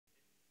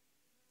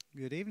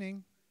Good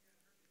evening.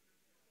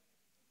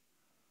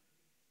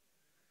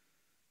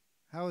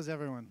 How is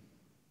everyone?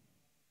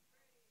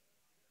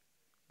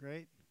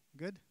 Great?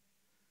 Good?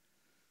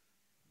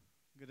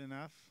 Good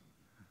enough?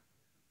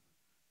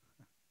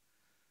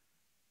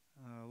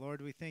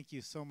 Lord, we thank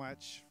you so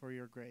much for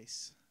your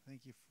grace.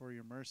 Thank you for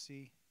your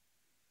mercy.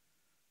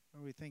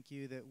 Lord, we thank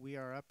you that we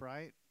are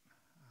upright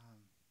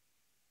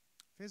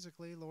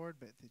physically, Lord,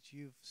 but that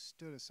you've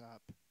stood us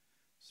up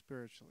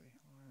spiritually.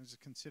 I was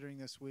considering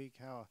this week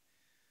how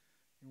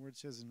your word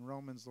says in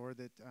Romans, Lord,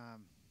 that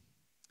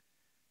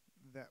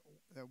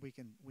that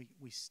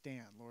we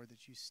stand, Lord,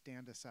 that you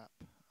stand us up,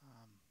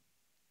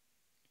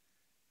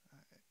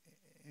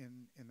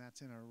 and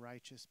that's in a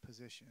righteous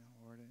position,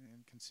 Lord.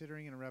 And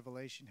considering in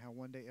Revelation how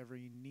one day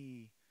every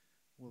knee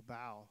will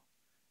bow,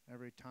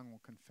 every tongue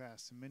will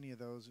confess, and many of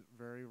those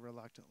very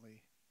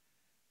reluctantly,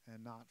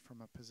 and not from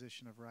a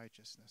position of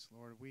righteousness,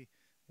 Lord.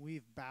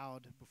 We've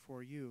bowed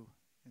before you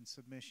in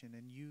submission,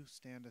 and you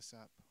stand us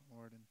up,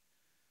 Lord. And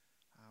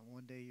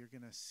one day you're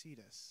going to seat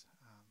us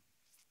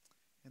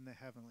in the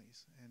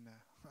heavenlies. And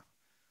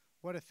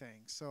what a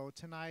thing. So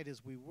tonight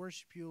as we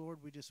worship you,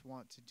 Lord, we just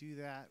want to do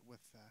that with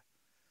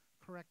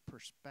correct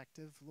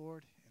perspective,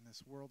 Lord, in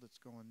this world that's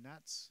going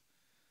nuts.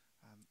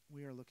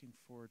 We are looking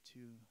forward to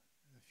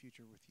the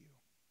future with you.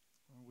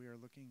 We are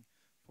looking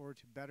forward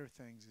to better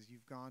things as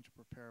you've gone to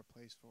prepare a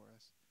place for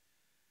us,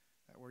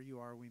 that where you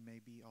are we may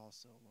be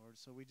also, Lord.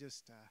 So we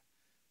just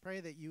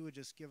pray that you would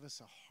just give us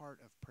a heart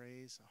of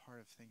praise, a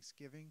heart of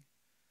thanksgiving,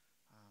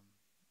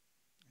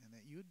 and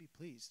that you would be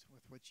pleased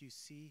with what you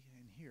see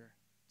and hear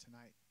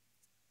tonight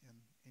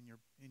in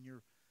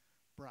your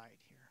bride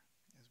here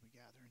as we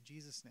gather. In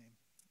Jesus' name,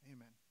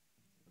 amen.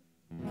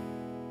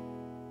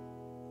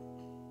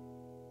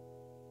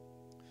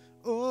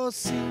 Oh,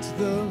 sing to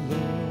the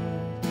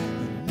Lord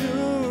a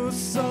new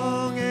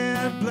song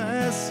and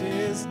bless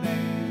his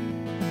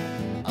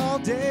name all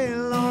day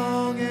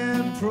long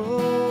and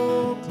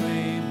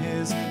proclaim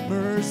his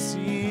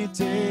mercy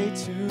day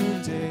to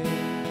day.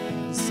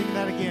 Sing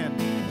that again.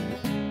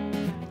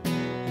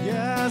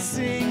 Yeah,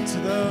 sing to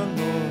the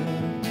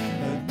Lord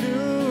a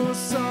new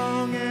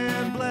song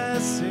and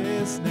bless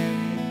his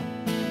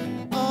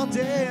name all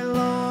day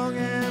long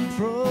and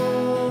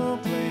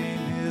proclaim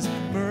his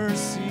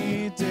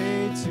mercy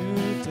day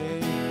to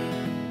day.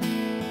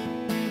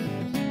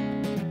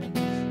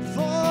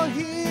 For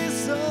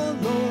he's the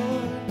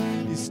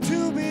Lord, he's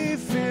to be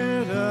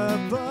feared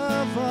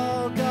above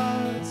all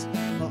gods,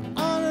 all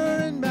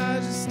honor and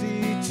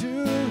majesty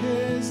to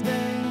his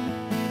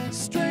name,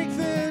 strength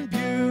and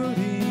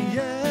beauty,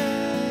 yeah.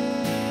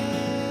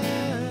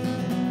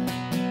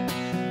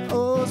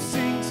 Oh,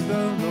 sing to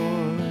the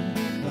Lord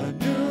a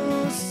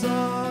new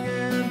song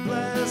and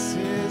bless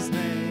his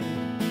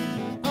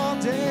name all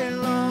day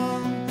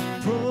long,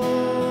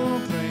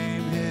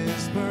 proclaim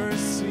his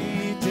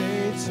mercy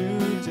day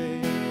to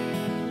day.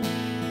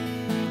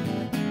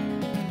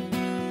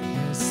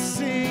 Yes,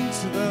 sing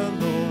to the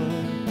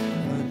Lord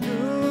a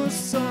new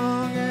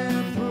song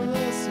and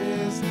bless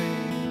his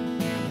name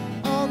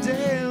all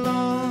day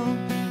long,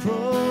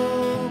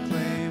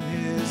 proclaim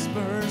his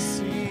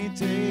mercy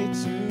day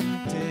to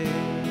day.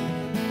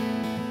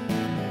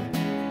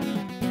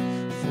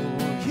 For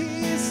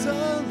he's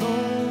the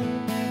Lord,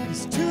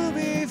 he's to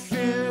be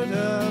feared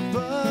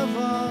above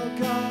all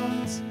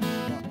gods,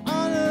 all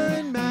honor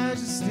and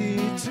majesty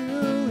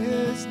to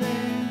his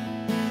name,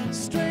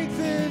 strength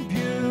and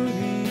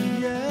beauty,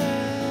 yeah.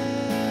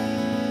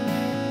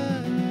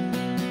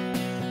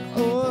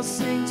 Oh,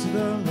 sing to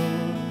the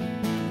Lord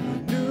a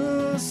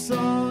new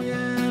song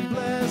and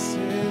bless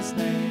his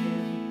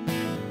name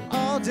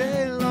all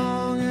day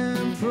long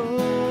and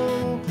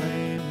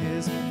proclaim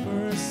his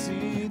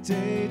mercy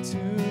day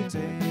to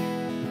day.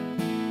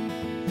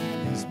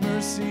 His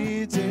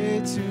mercy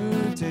day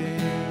to day.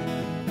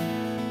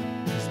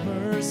 His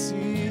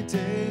mercy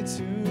day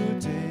to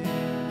day.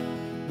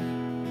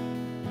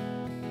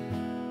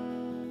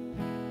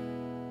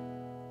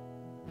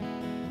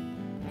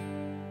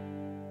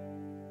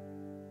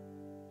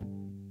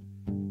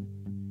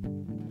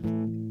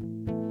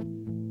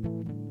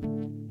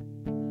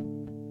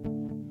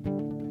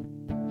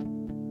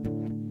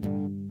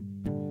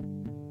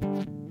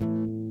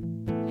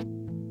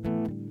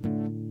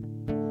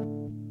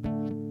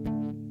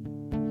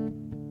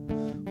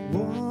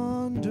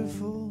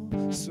 Wonderful,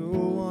 so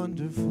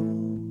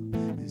wonderful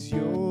is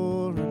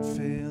your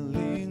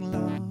unfailing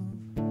love.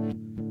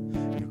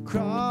 Your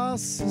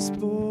cross has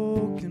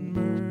spoken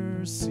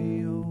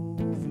mercy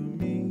over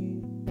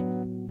me.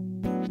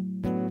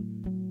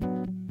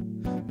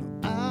 No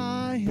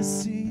eye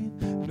has seen,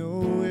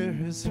 no ear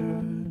has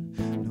heard,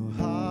 no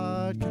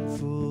heart can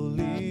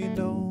fully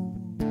know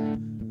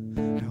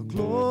how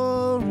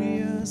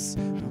glorious,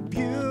 how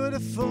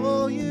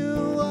beautiful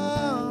you are.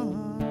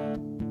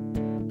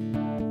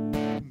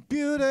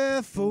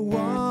 Beautiful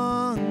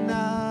one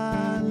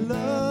I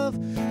love,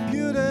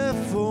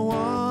 beautiful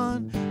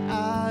one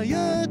I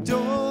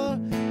adore,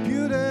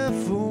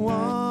 beautiful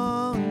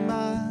one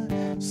my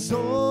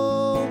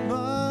soul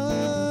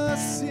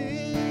must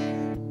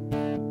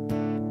sing.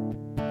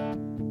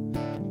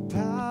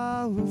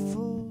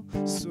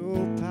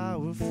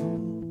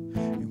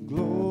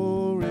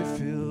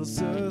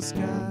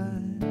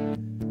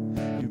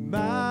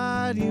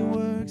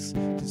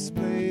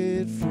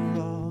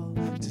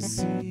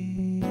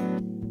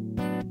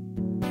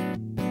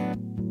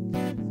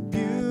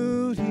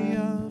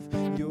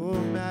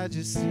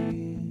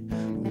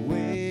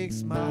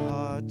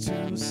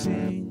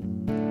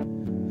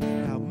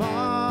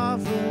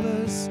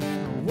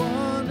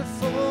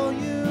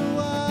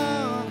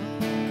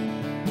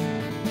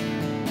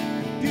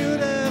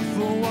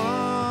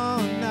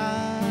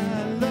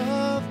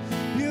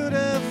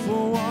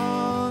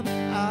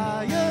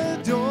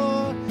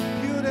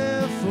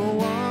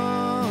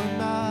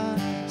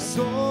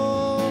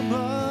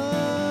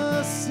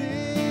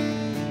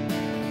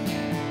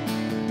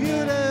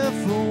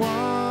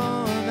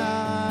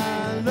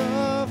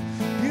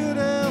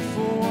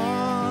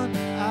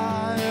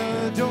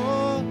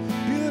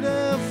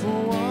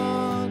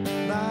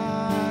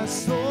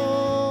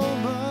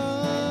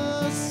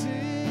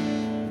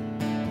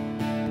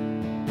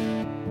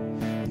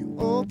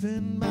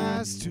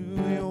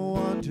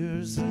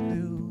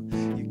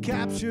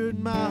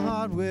 captured my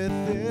heart with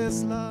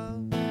this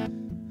love,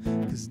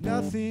 'cause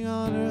nothing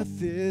on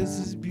earth is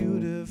as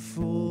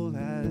beautiful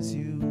as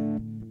you.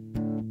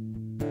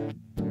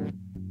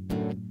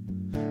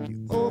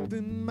 You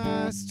opened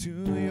my eyes to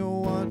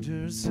your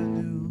wonders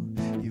anew.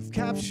 You've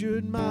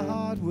captured my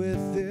heart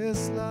with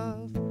this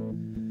love,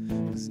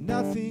 'cause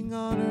nothing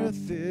on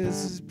earth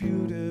is as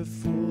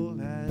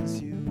beautiful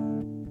as you.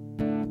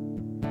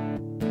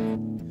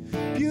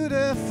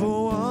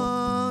 Beautiful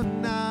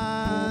one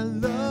I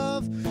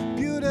love,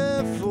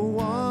 beautiful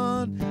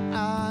one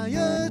I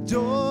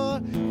adore,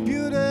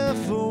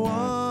 beautiful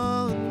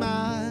one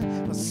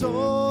my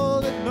soul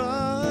it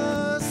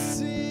must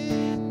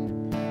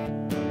sing.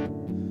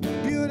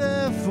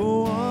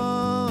 Beautiful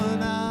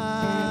one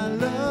I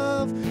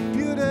love,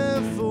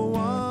 beautiful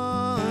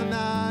one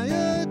I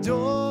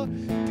adore,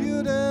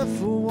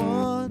 beautiful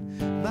one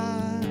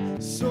my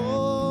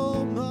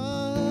soul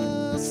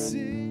must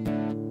sing.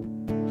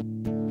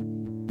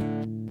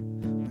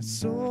 My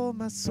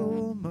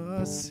soul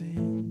must sing.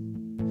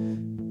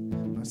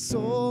 My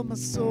soul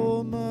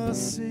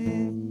must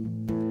sing.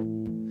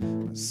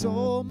 My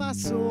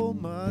soul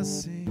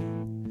must sing.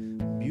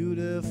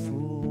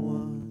 Beautiful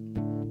one.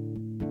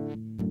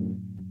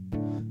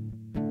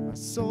 My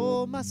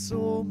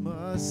soul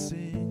must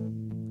sing.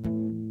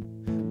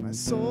 My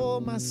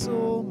soul must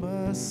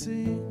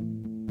sing.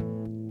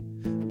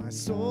 My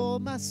soul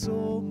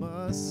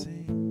must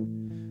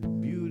sing.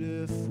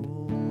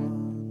 Beautiful one.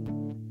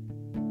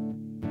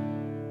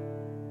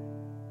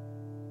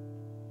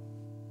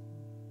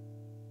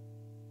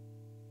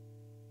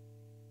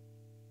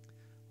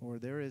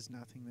 Lord, there is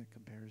nothing that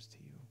compares to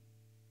you.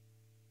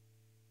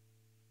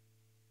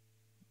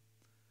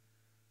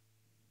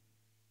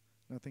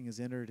 Nothing has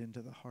entered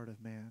into the heart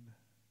of man,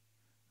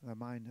 the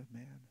mind of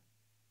man.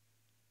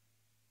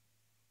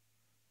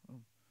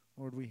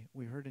 Lord,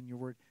 we heard in your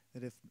word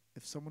that if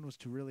someone was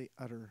to really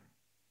utter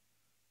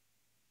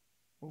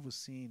what was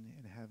seen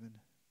in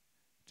heaven,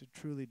 to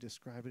truly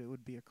describe it, it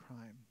would be a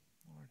crime,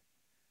 Lord.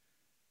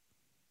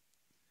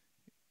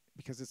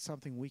 Because it's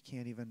something we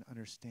can't even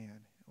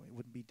understand. It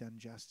wouldn't be done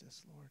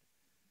justice, Lord.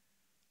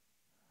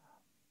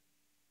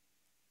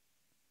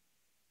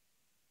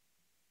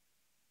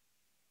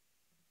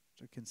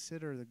 So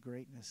consider the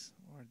greatness,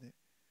 Lord,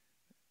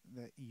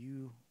 that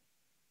you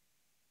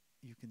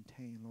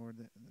contain,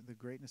 Lord, the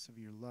greatness of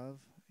your love,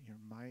 your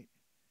might,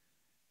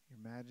 your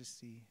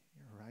majesty,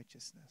 your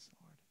righteousness,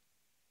 Lord.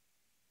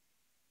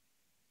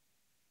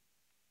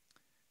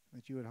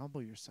 That you would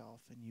humble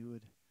yourself and you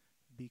would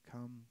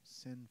become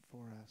sin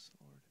for us,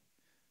 Lord.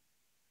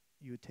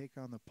 You would take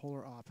on the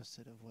polar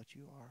opposite of what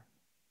you are.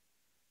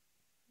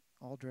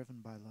 All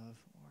driven by love,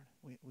 Lord.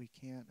 We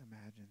can't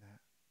imagine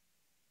that.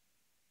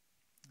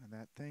 And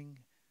that thing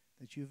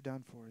that you've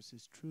done for us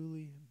is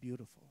truly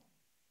beautiful.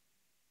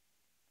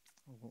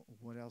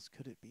 What else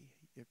could it be?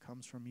 It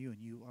comes from you,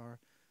 and you are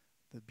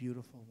the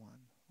beautiful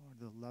one, Lord,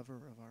 the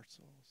lover of our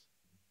souls.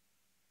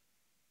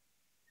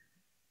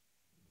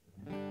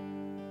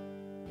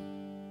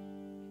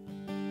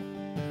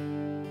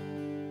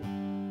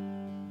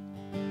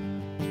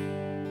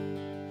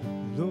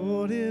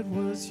 Lord, it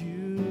was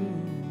you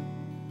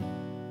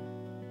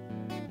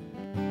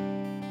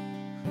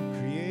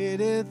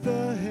created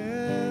the heaven.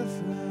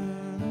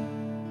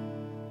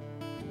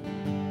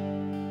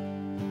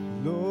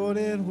 Lord,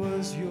 it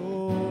was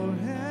your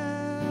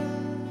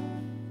hand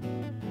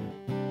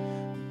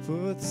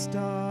put the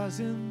stars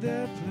in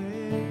their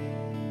place.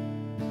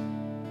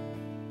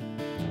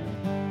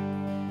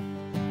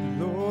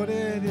 Lord,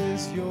 it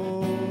is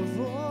your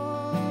voice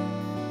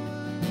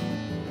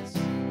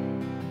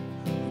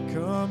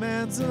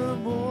commands the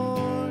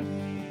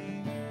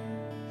morning,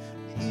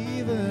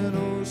 even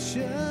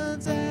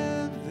oceans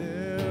and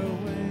their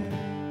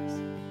waves,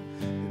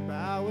 they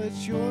bow at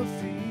your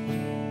feet.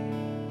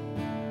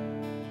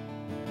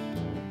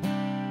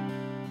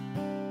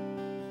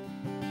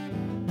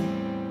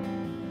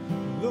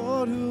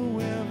 Lord, who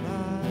am I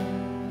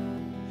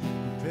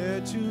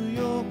compared to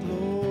your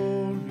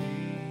glory,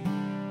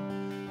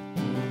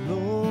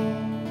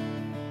 Lord?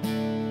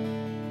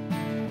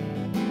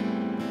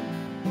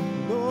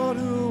 Lord,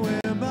 who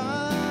am I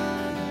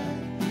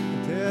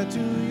compared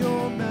to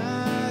your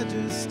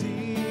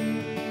majesty?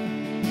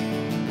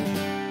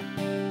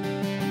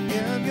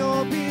 Am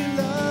your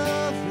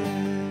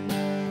beloved,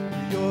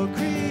 your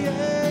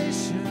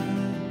creation.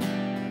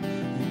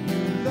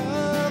 You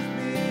love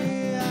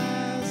me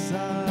as I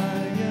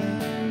am.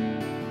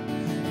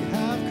 You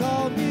have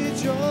called me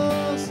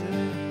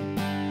chosen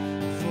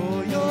for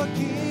your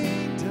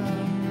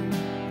kingdom,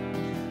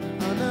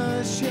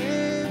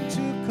 unashamed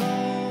to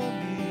call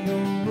me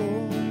your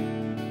own.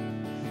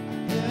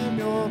 I am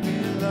your beloved.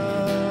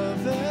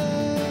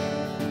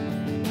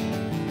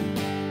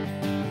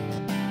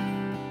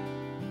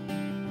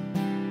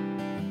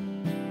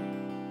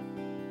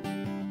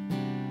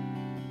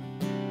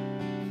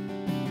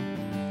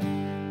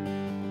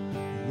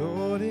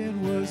 Lord, it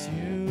was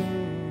you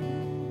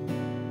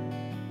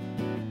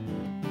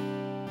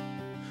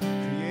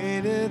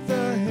created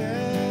the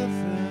heaven.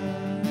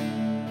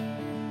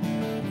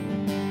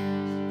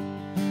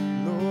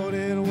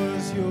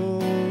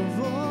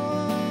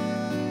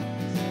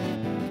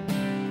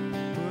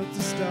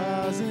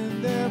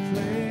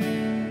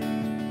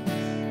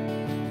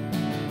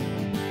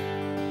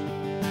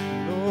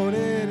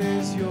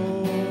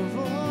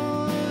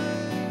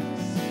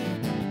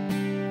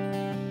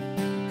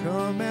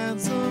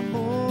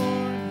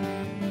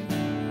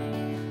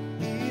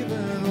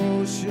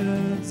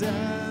 nations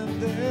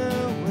and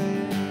their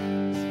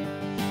ways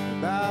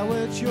bow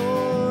at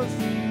your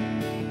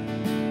feet.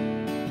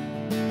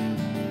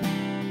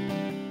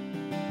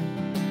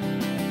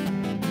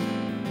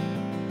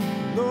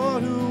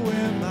 Lord, who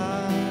am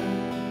I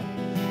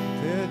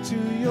compared to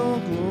your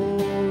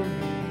glory?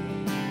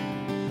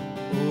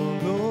 Oh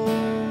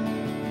Lord,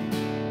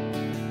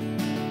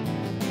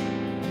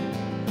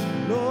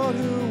 Lord,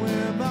 who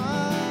am I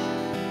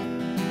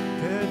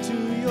compared to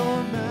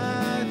your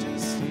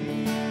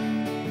majesty?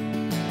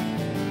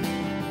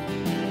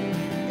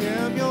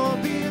 Am your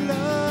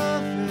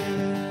beloved,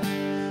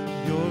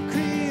 your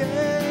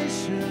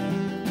creation.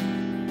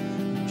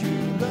 You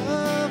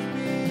love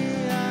me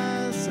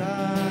as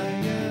I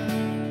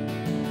am.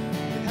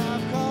 You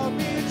have called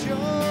me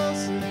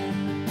chosen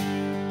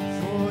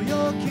for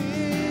your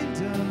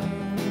kingdom.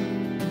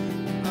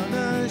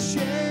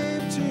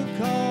 Unashamed to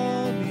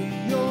call me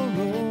your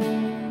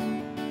own.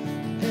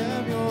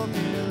 Am your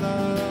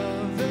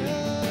beloved,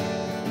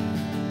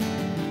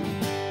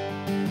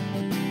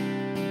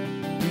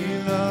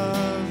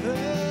 beloved.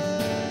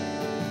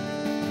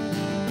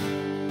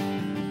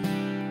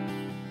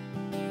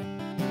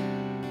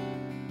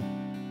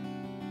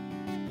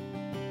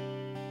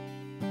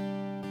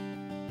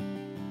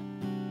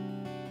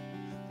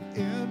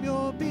 Am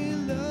your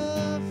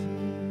beloved,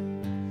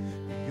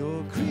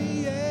 your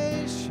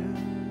creation,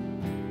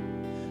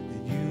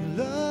 and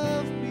you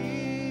love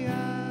me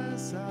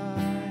as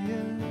I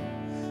am.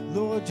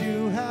 Lord,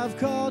 you have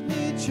called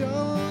me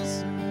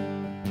chosen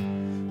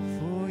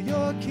for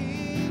your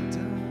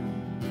kingdom,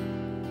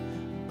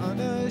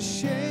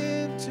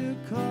 unashamed to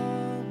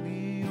call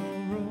me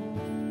your own.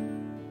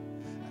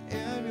 I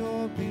am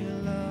your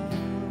beloved,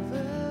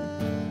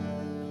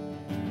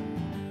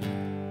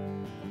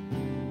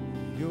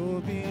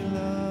 your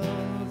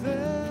beloved,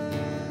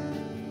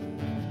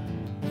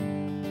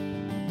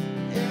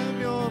 am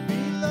your beloved.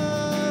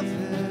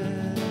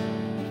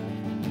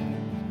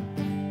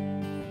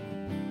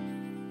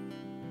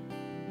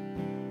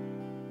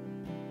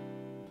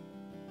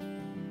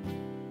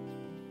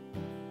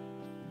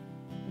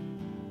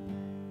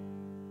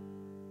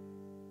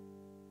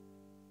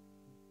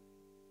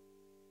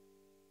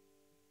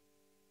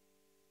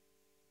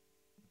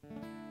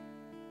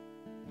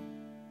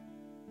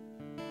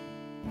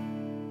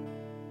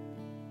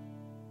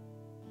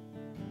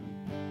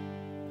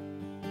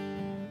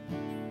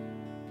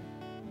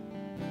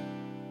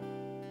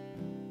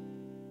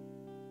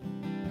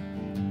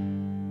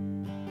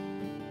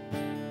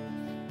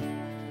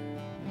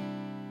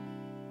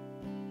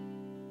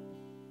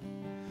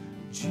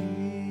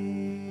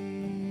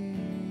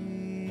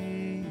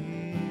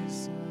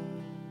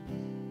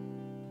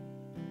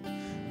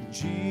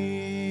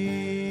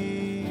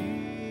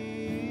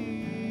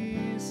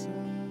 Jesus,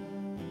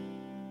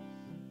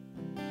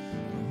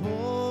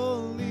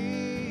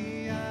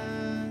 holy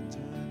and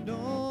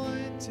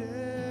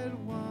anointed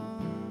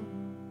one.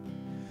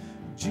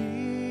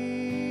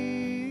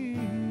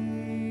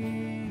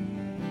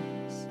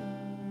 Jesus,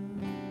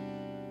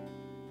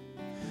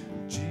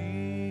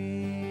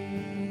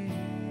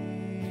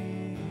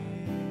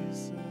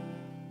 Jesus,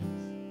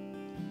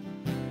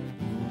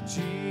 oh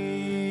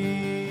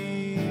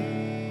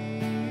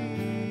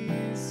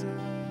Jesus,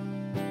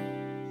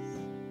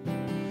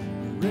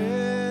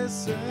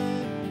 risen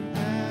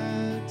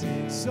and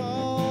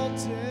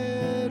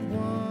exalted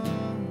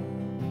one.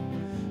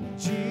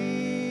 Jesus,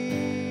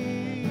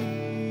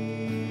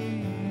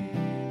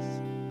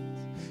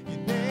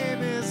 your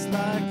name is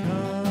like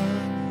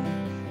honey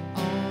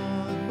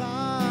on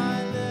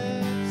my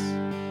lips.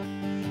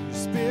 Your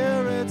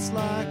spirit's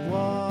like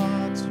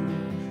water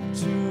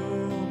to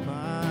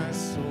my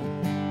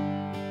soul.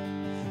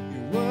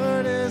 Your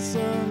word is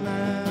a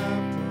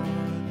lamp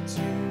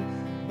unto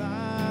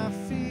my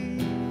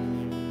feet.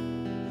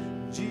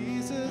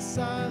 Jesus,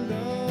 I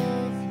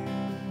love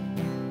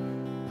you.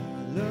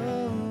 I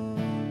love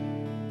you.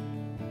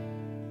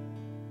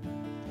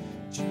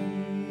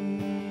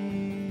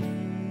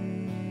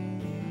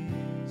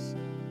 Jesus.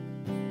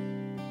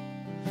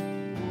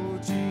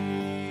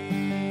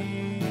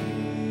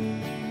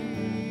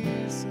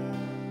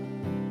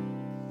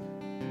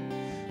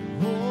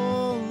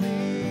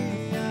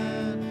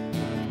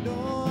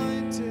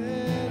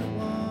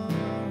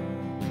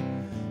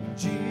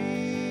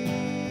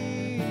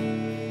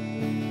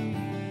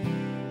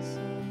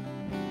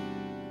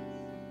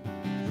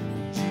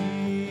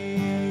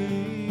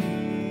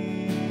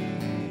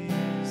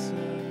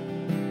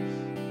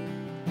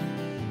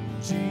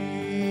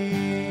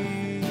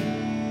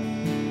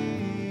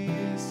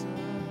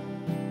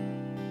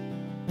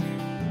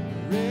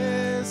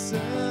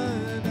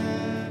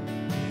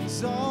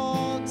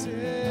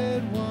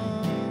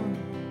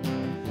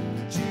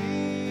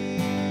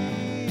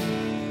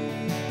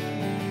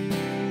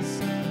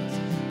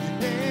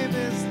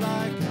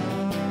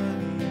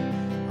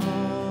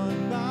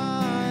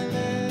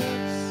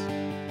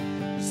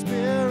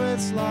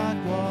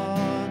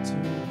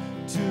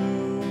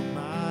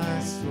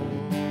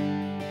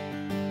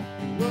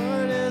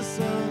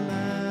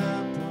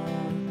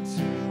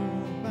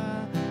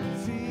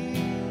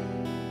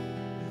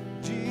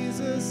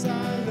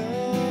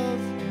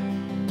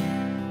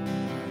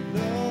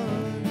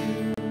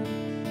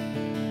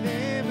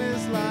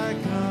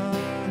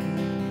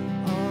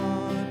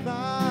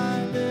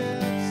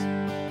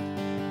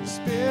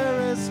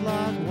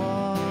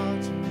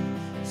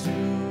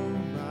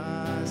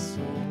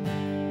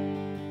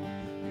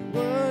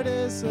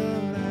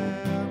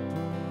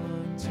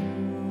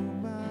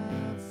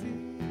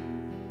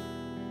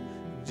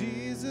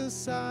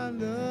 Jesus, I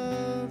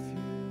love you.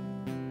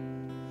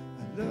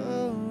 I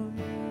love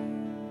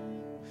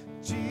you.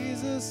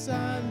 Jesus,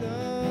 I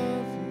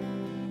love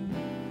you.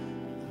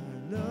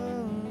 I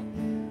love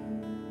you.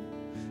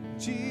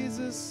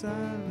 Jesus, I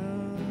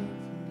love you.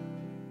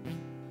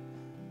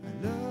 I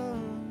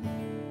love you.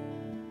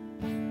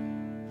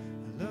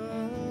 I love you. I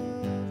love you.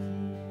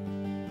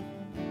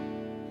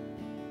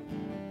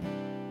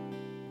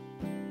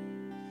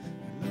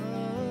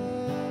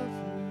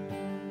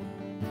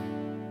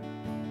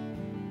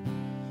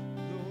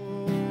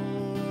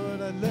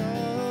 Lord, I love you.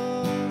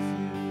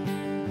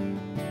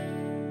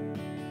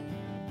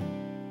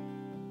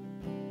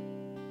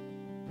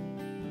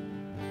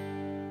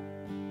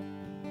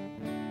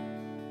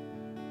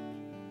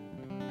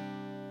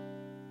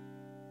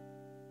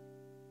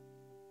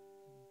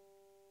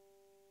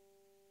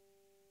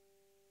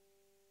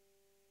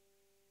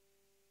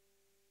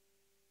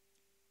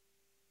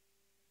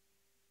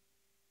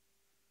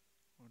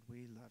 Lord,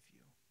 we love you.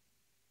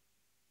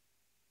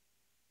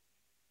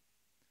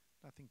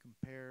 Nothing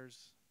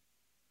compares.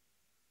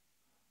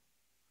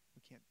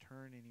 We can't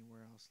turn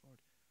anywhere else, Lord.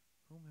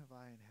 Whom have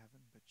I in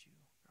heaven but you,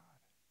 God?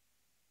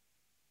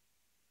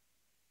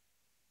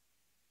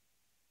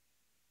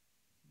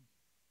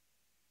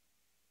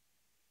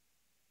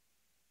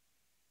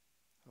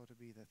 Oh, to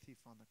be the thief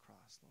on the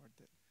cross, Lord,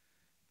 that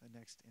the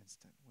next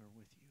instant we're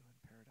with you in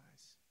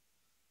paradise.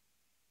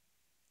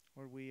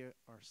 Lord, we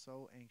are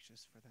so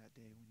anxious for that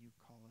day when you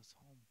call us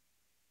home.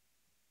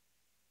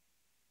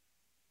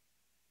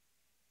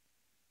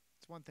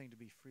 It's one thing to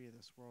be free of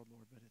this world,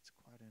 Lord, but it's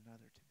quite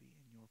another to be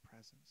in your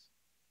presence,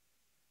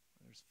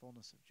 where there's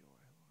fullness of joy,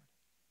 Lord.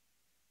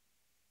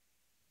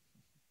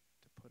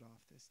 To put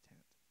off this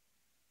tent.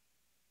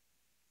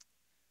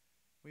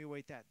 We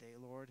await that day,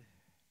 Lord.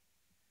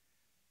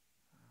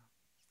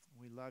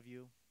 We love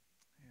you,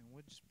 and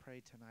we'll just pray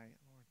tonight,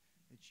 Lord,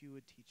 that you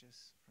would teach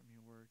us from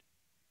your word.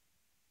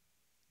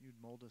 You'd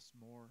mold us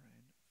more and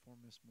form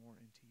us more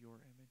into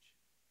your image.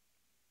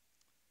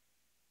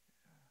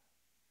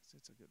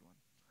 It's a good one.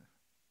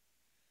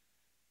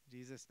 In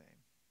Jesus'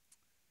 name,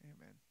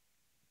 amen.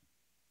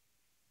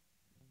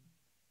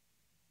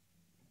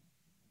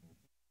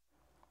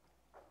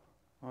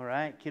 All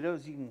right,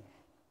 kiddos, you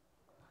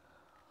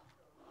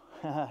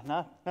can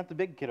not the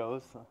big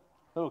kiddos, the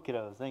little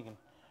kiddos. They can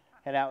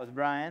head out with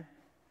Brian.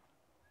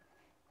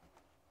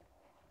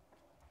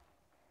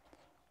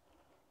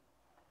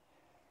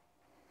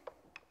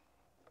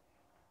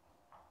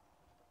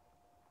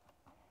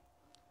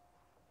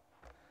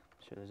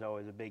 I'm sure there's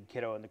always a big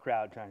kiddo in the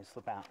crowd trying to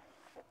slip out.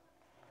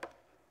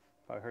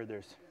 I heard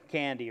there's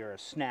candy or a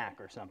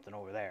snack or something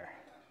over there.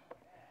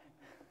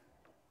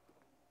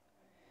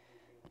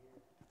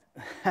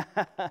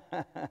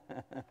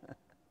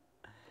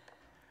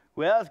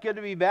 Well, it's good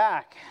to be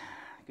back.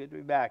 Good to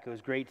be back. It was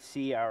great to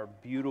see our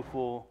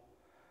beautiful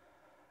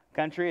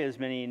country. As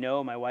many of you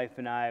know, my wife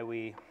and I,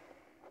 we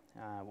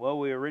were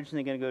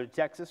originally going to go to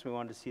Texas. We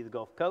wanted to see the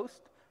Gulf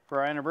Coast for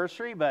our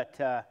anniversary, but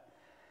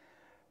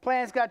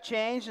plans got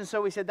changed, and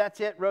so we said, that's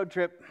it, road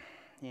trip.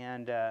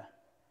 And,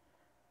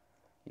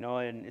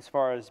 and as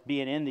far as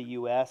being in the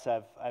U.S.,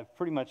 I've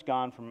pretty much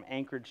gone from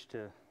Anchorage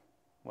to,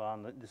 well,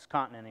 on this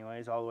continent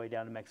anyways, all the way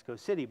down to Mexico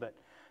City, but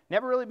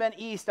never really been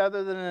east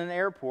other than an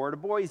airport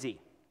of Boise.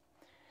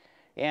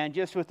 And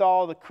just with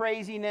all the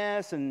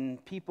craziness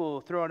and people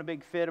throwing a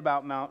big fit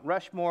about Mount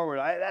Rushmore, we're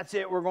like, that's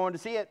it, we're going to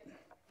see it.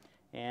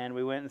 And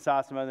we went and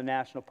saw some other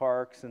national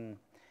parks and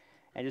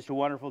just a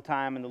wonderful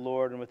time in the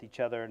Lord and with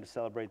each other and to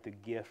celebrate the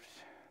gift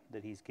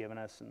that he's given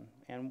us.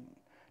 And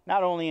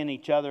not only in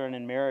each other and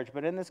in marriage,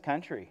 but in this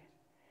country.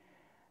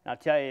 And I'll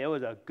tell you, it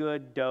was a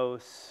good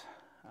dose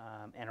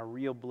and a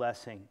real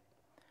blessing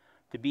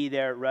to be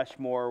there at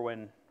Rushmore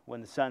when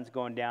the sun's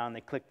going down, they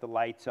click the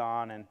lights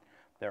on, and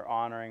they're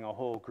honoring a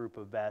whole group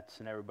of vets,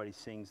 and everybody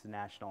sings the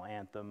national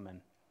anthem,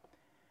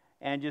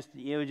 and just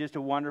it was just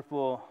a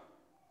wonderful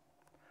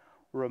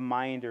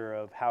reminder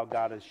of how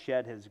God has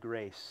shed His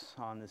grace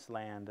on this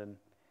land,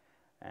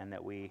 and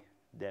that we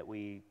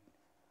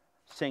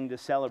sing to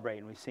celebrate,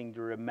 and we sing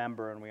to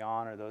remember, and we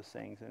honor those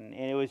things, and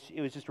it was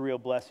just a real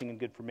blessing and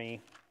good for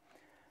me.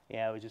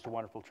 Yeah, it was just a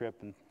wonderful trip,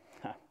 and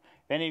if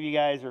any of you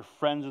guys are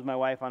friends with my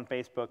wife on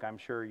Facebook, I'm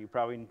sure you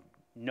probably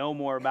know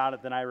more about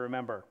it than I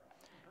remember.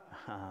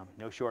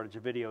 No shortage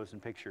of videos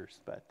and pictures,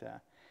 but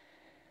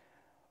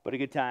a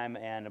good time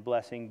and a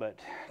blessing. But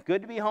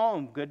good to be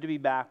home, good to be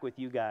back with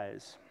you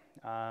guys.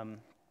 I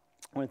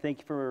want to thank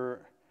you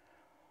for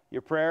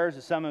your prayers.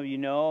 As some of you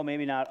know,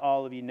 maybe not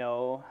all of you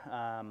know,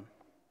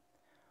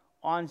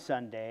 on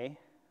Sunday,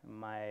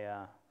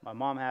 my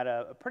mom had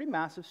a pretty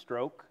massive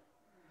stroke,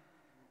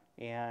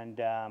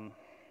 and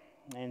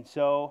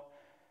so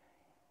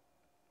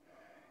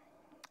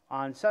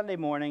on Sunday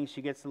morning,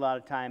 she gets a lot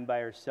of time by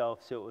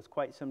herself, so it was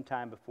quite some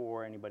time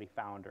before anybody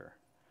found her.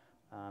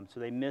 So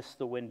they missed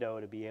the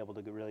window to be able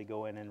to really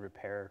go in and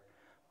repair.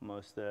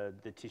 Most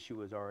of the tissue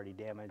was already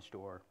damaged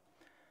or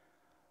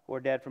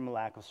dead from a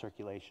lack of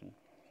circulation.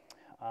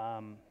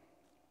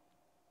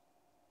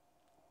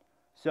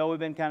 So we've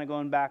been kind of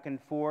going back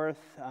and forth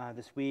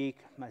this week.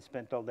 I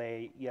spent all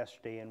day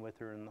yesterday and with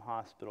her in the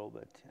hospital,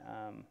 but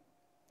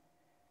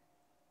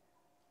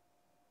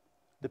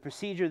the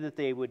procedure that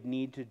they would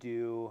need to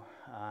do,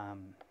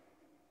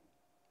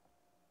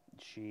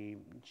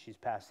 she's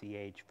past the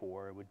age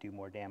for. It would do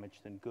more damage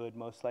than good,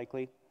 most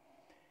likely.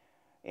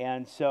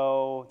 And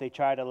so they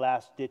tried a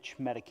last-ditch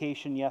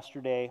medication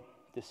yesterday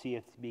to see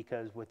if,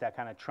 because with that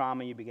kind of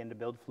trauma, you begin to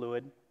build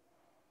fluid.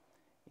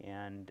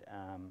 And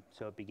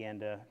so it began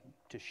to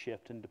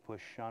shift and to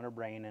push on her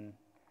brain.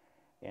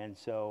 And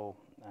so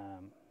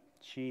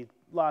she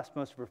lost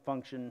most of her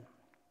function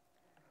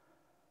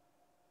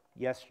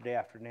yesterday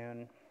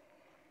afternoon.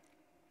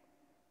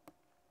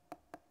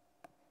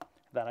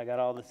 Thought I got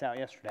all this out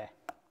yesterday.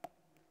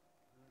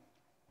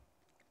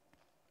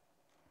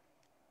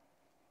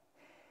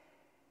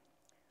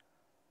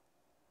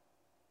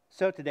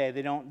 So today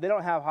they don't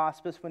have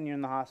hospice when you're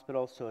in the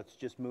hospital, so it's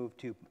just moved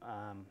to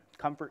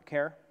comfort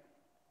care,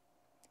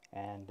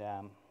 and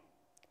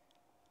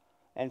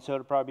so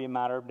it'll probably be a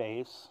matter of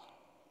days.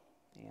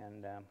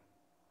 And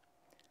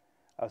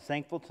I was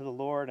thankful to the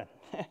Lord,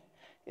 and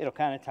it'll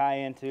kind of tie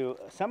into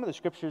some of the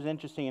scriptures.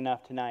 Interesting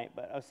enough tonight,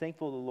 but I was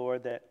thankful to the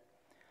Lord that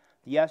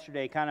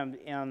yesterday, kind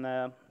of on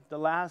the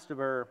last of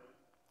her,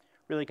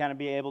 really kind of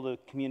be able to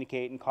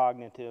communicate and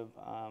cognitive.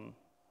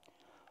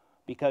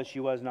 Because she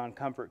wasn't on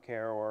comfort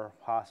care or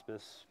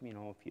hospice,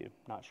 if you're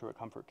not sure what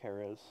comfort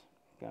care is,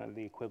 kind of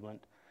the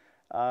equivalent,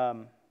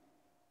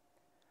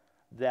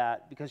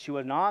 that because she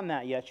wasn't on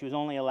that yet, she was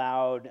only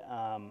allowed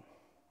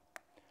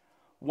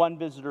one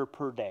visitor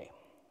per day.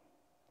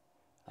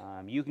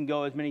 You can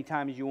go as many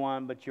times as you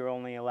want, but you're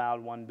only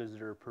allowed one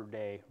visitor per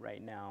day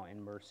right now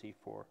in Mercy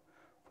for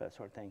that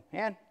sort of thing.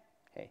 And,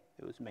 hey,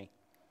 it was me.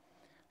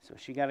 So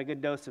she got a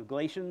good dose of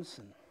Galatians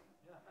and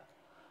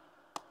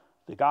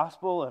the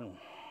gospel and...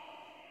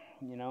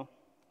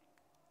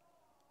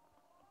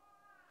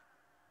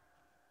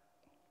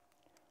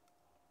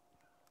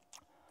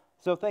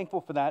 So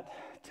thankful for that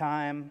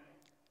time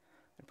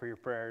and for your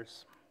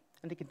prayers,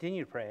 and to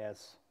continue to pray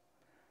as,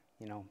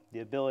 the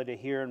ability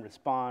to hear and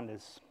respond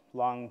is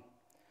long,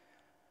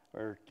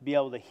 or to be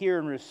able to hear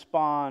and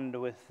respond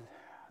with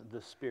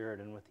the Spirit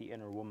and with the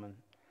inner woman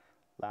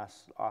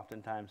lasts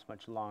oftentimes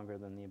much longer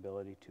than the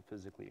ability to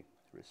physically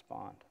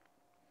respond.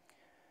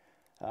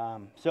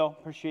 So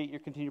appreciate your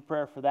continued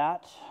prayer for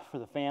that, for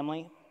the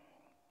family.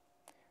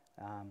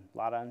 A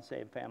lot of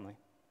unsaved family.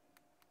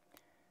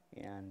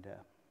 And,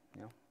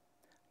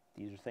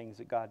 these are things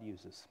that God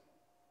uses.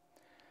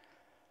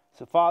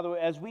 So, Father,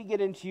 as we get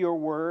into your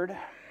word,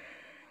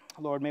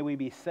 Lord, may we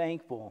be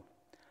thankful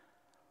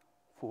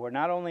for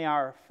not only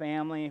our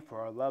family, for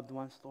our loved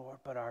ones, Lord,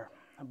 but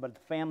the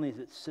families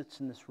that sits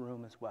in this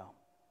room as well.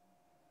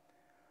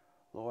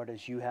 Lord,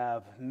 as you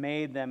have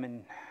made them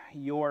in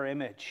your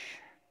image,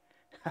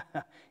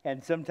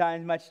 and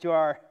sometimes, much to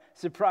our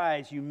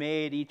surprise, you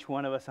made each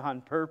one of us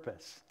on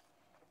purpose.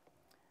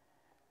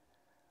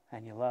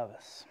 And you love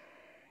us.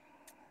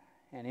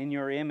 And in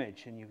your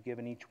image, and you've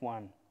given each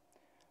one,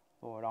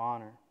 Lord,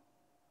 honor.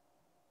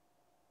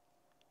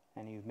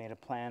 And you've made a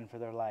plan for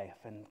their life.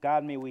 And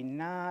God, may we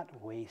not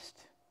waste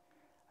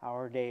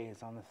our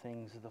days on the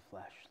things of the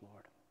flesh,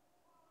 Lord.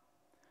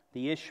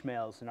 The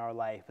Ishmaels in our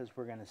life, as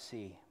we're going to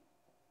see.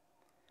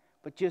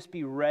 But just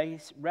be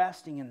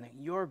resting in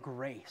your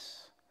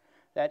grace,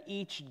 that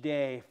each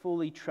day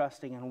fully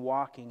trusting and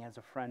walking as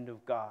a friend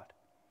of God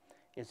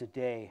is a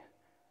day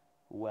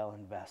well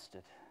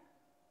invested.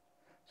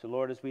 So,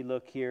 Lord, as we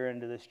look here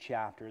into this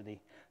chapter,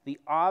 the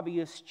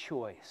obvious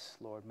choice,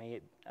 Lord, may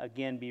it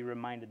again be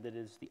reminded that it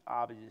is the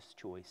obvious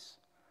choice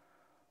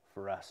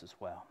for us as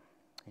well.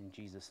 In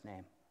Jesus'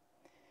 name,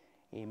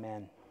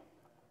 amen.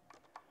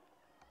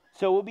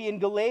 So we'll be in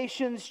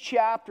Galatians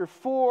Chapter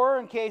 4,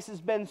 in case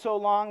it's been so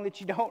long that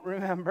you don't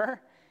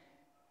remember.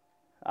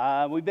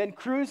 We've been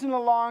cruising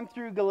along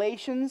through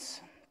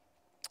Galatians.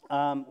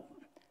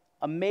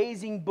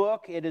 Amazing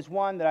book. It is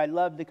one that I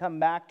love to come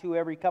back to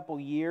every couple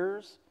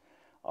years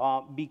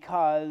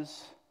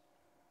because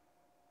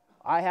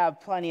I have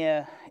plenty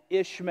of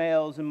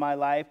Ishmaels in my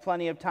life,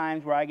 plenty of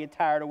times where I get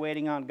tired of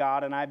waiting on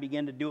God and I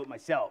begin to do it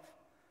myself.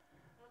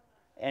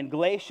 And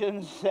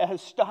Galatians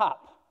says,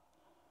 stop.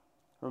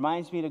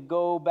 Reminds me to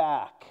go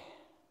back.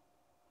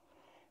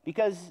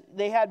 Because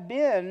they had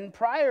been,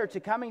 prior to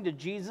coming to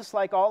Jesus,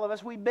 like all of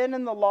us, we'd been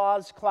in the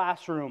law's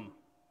classroom.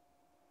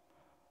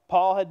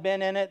 Paul had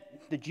been in it.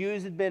 The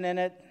Jews had been in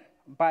it.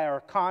 By our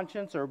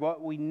conscience or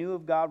what we knew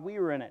of God, we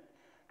were in it.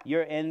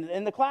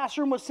 And the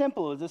classroom was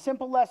simple. It was a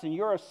simple lesson.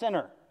 You're a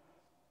sinner.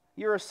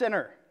 You're a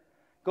sinner.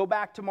 Go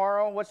back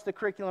tomorrow. What's the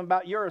curriculum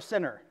about? You're a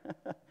sinner.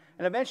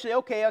 And eventually,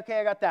 okay,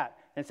 I got that.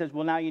 And it says,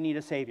 well, now you need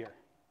a Savior.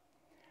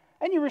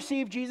 And you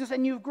receive Jesus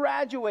and you've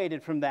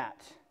graduated from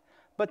that.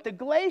 But the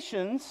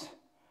Galatians,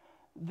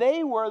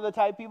 they were the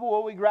type of people,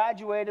 well, we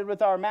graduated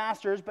with our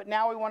masters, but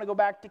now we want to go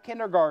back to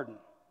kindergarten.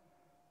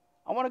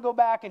 I want to go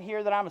back and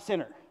hear that I'm a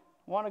sinner.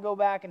 I want to go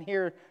back and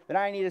hear that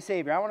I need a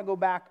Savior. I want to go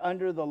back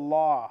under the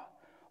law,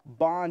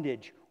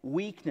 bondage,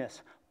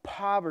 weakness,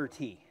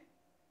 poverty.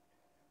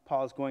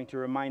 Paul's going to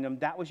remind them,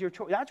 that was your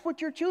choice. That's what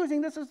you're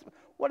choosing.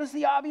 What is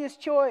the obvious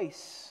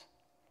choice?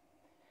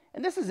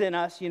 And this is in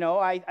us,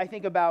 I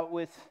think about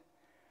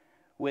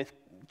with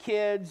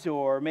kids,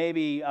 or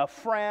maybe a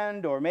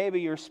friend, or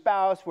maybe your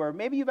spouse, where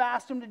maybe you've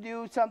asked them to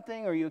do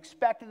something, or you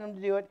expected them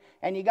to do it,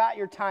 and you got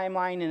your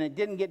timeline and it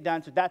didn't get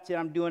done, so that's it,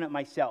 I'm doing it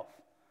myself.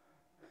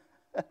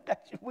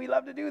 We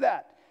love to do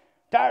that.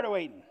 Tired of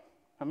waiting.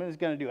 I'm just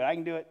going to do it. I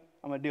can do it.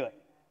 I'm going to do it.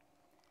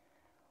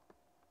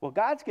 Well,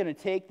 God's going to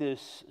take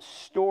this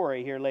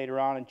story here later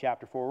on in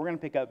chapter 4. We're going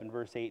to pick up in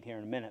verse 8 here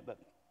in a minute, but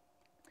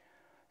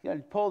He's going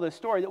to pull this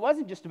story that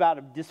wasn't just about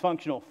a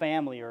dysfunctional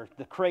family or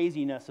the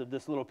craziness of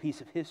this little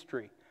piece of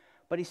history,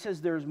 but he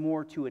says there's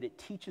more to it. It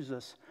teaches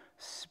us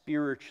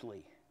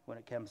spiritually when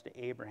it comes to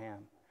Abraham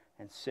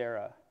and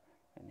Sarah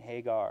and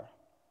Hagar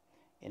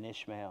and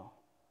Ishmael.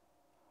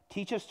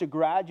 Teach us to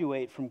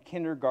graduate from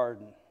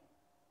kindergarten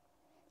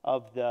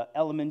of the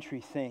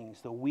elementary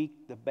things, the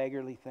weak, the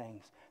beggarly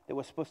things that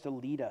was supposed to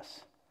lead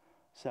us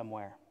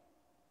somewhere.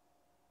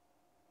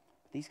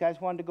 These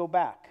guys wanted to go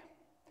back.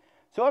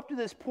 So up to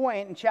this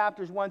point in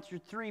chapters 1 through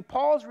 3,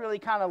 Paul's really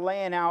kind of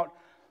laying out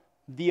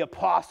the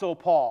Apostle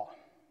Paul.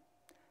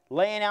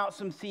 Laying out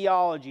some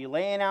theology,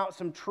 laying out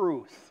some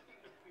truth.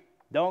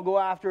 Don't go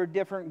after a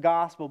different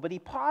gospel. But he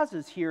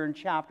pauses here in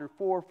chapter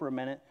 4 for a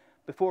minute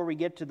before we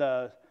get to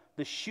the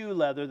shoe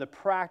leather, the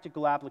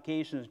practical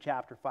applications of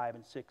chapter 5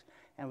 and 6.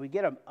 And we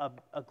get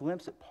a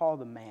glimpse at Paul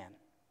the man.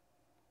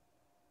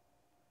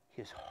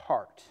 His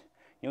heart.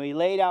 He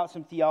laid out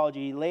some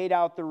theology, he laid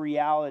out the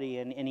reality,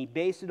 and he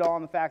based it all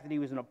on the fact that he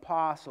was an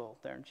apostle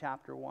there in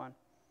chapter 1.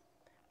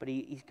 But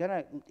he's going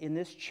to, in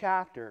this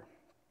chapter,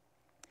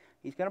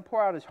 he's going to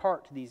pour out his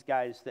heart to these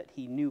guys that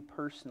he knew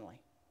personally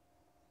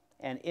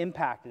and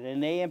impacted.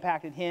 And they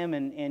impacted him,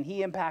 and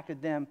he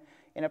impacted them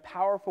in a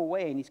powerful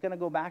way. And he's going to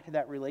go back to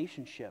that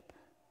relationship.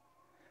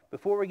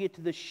 Before we get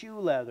to the shoe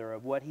leather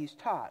of what he's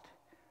taught,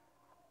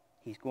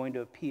 he's going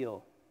to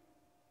appeal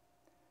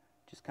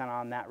just kind of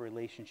on that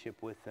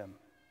relationship with them.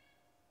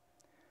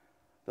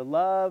 The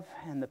love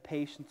and the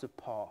patience of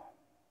Paul.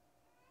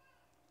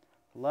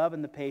 The love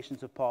and the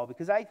patience of Paul.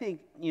 Because I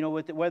think,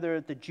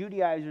 whether the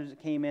Judaizers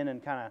that came in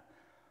and kind of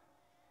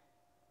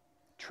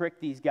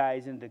tricked these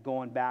guys into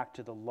going back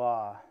to the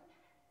law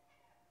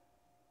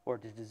or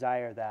to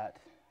desire that.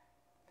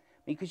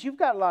 Because you've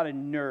got a lot of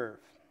nerve.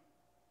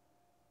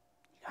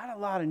 You got a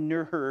lot of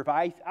nerve,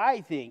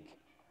 I think,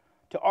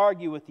 to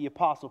argue with the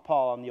Apostle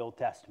Paul on the Old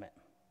Testament.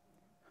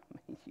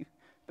 You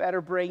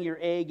better bring your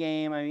A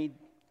game.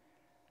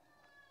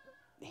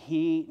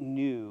 He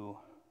knew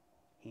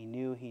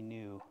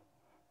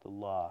the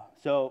law.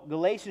 So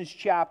Galatians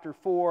Chapter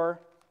 4,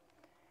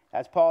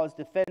 as Paul has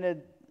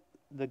defended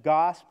the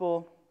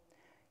gospel,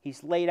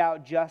 he's laid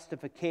out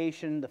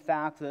justification, the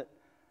fact that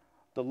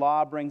the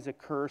law brings a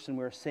curse and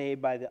we're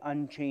saved by the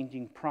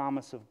unchanging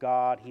promise of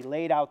God. He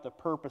laid out the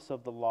purpose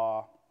of the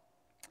law.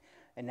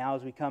 And now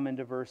as we come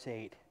into verse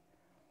 8,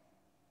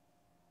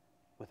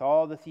 with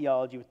all the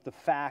theology, with the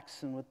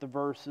facts and with the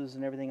verses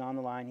and everything on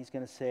the line, he's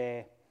going to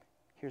say,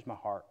 here's my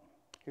heart.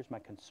 Here's my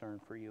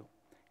concern for you.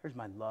 Here's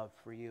my love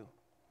for you.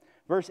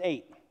 Verse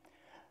 8.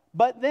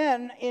 But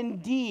then,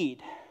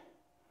 indeed,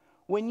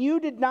 when you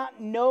did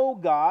not know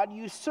God,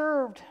 you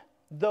served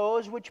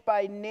those which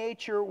by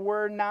nature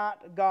were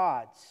not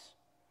God's.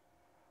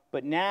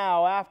 But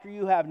now, after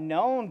you have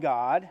known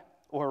God,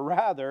 or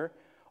rather,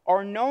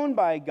 are known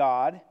by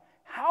God,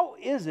 how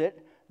is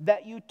it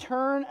that you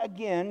turn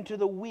again to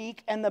the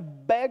weak and the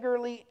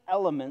beggarly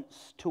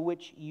elements to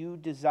which you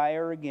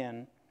desire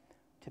again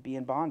to be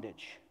in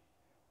bondage? ?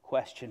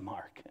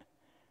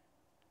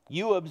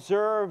 You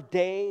observe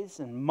days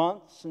and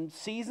months and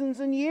seasons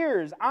and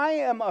years. I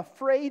am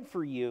afraid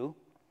for you,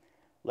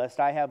 lest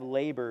I have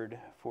labored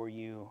for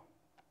you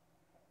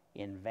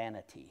in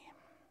vanity,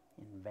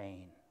 in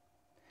vain.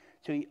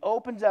 So he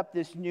opens up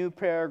this new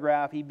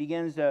paragraph. He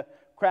begins to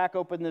crack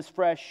open this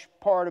fresh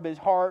part of his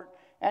heart.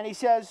 And he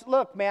says,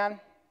 look, man,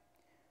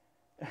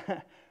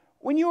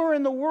 when you were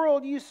in the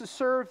world, you used to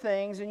serve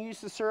things, and you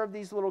used to serve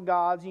these little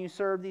gods, and you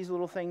served these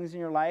little things in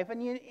your life,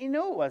 and you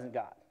knew it wasn't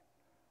God.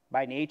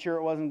 By nature,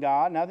 it wasn't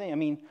God.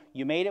 Nothing.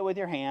 You made it with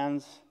your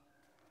hands,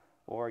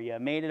 or you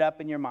made it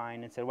up in your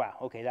mind and said, wow,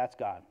 okay, that's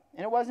God.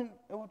 And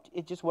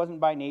it just wasn't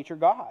by nature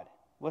God.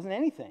 It wasn't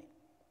anything.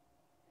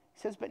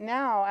 He says, but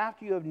now,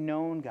 after you have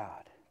known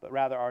God, but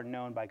rather are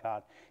known by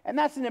God. And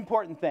that's an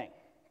important thing.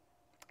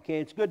 Okay,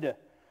 it's good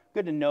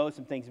to know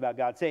some things about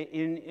God. Say,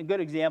 a good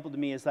example to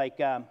me is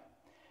like,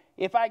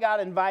 if I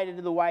got invited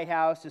to the White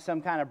House to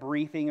some kind of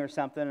briefing or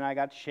something, and I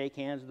got to shake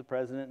hands with the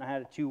president, and I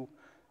had a 2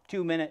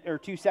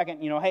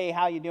 second, hey,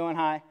 how you doing?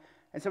 Hi.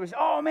 And somebody says,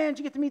 oh, man, did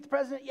you get to meet the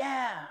president?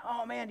 Yeah.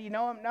 Oh, man, do you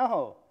know him?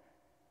 No.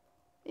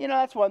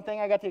 That's one thing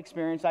I got to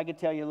experience. I could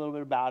tell you a little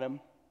bit about him.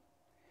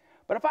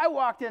 But if I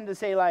walked into,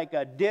 say, like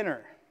a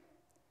dinner,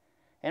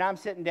 and I'm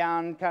sitting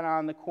down kind of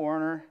on the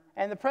corner,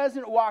 and the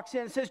president walks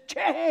in and says,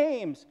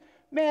 James,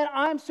 man,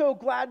 I'm so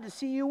glad to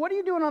see you. What are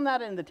you doing on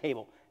that end of the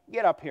table?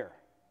 Get up here.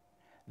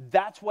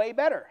 That's way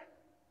better.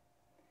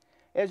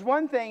 It's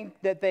one thing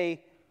that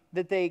they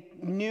that they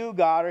knew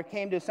God or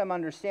came to some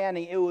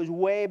understanding, it was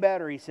way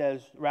better, he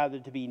says, rather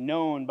to be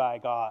known by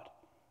God.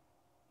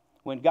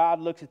 When God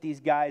looks at these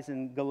guys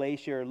in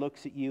Galatia or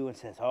looks at you and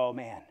says, oh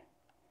man,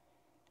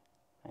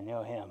 I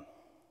know him.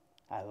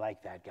 I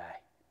like that guy.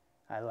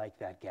 I like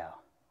that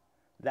gal.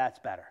 That's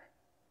better.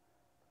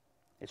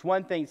 It's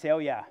one thing to say, oh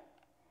yeah,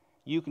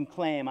 you can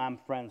claim I'm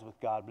friends with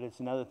God, but it's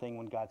another thing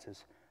when God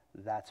says,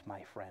 that's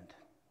my friend.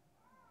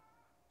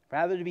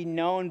 Rather to be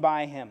known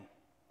by him.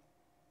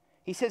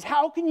 He says,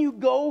 how can you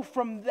go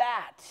from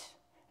that?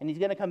 And he's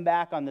going to come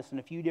back on this in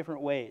a few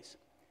different ways.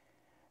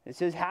 It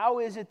says, how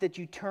is it that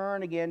you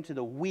turn again to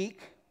the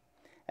weak?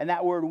 And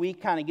that word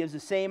weak kind of gives the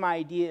same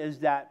idea as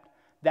that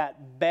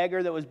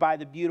beggar that was by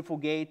the beautiful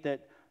gate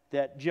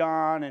that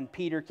John and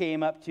Peter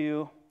came up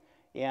to,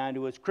 and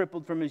was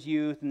crippled from his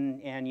youth,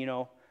 and you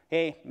know,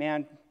 hey,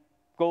 man,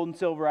 gold and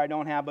silver I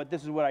don't have, but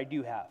this is what I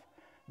do have.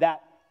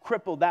 That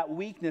crippled, that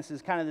weakness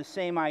is kind of the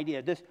same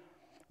idea.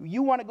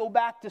 You want to go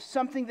back to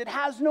something that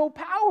has no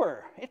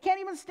power. It can't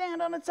even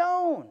stand on its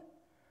own.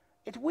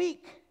 It's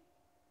weak.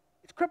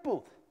 It's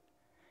crippled.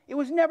 It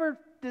was never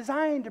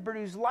designed to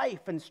produce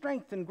life and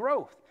strength and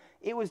growth.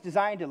 It was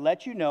designed to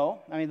let you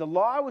know. I mean, the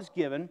law was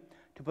given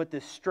to put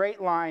this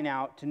straight line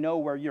out to know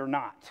where you're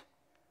not.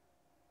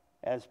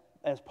 As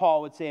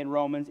Paul would say in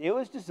Romans, it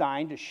was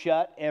designed to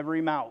shut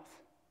every mouth.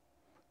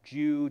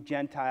 Jew,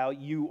 Gentile,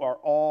 you are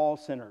all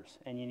sinners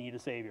and you need a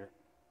Savior.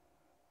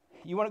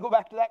 You want to go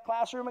back to that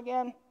classroom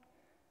again?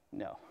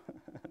 No.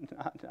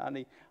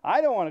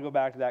 I don't want to go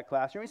back to that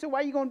classroom. He said, why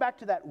are you going back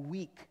to that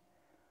weak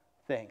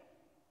thing?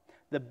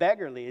 The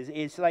beggarly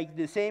is like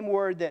the same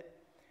word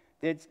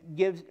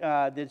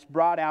that's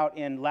brought out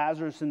in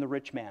Lazarus and the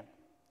rich man.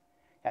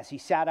 As he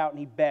sat out and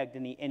he begged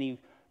and he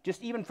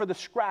just even for the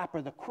scrap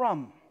or the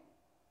crumb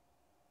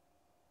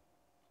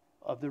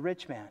of the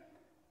rich man.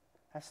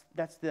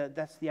 That's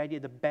the idea,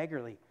 the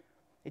beggarly.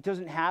 It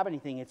doesn't have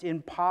anything. It's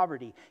in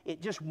poverty.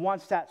 It just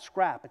wants that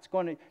scrap.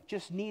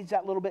 Just needs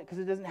that little bit because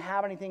it doesn't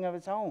have anything of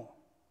its own.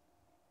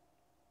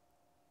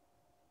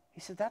 He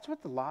said, that's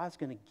what the law is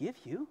going to give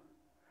you.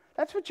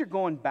 That's what you're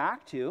going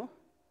back to.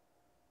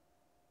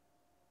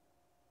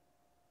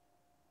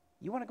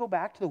 You want to go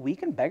back to the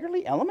weak and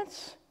beggarly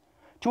elements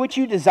to which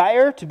you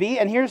desire to be,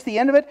 and here's the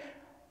end of it,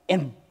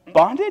 in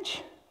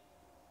bondage?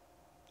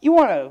 You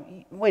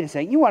want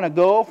to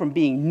go from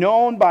being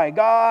known by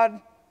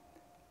God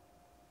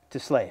to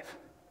slave.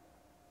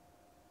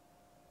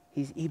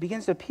 He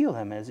begins to appeal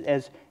him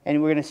and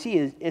we're going to see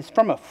is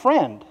from a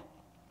friend.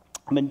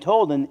 I've been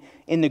told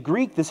in the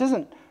Greek, this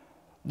isn't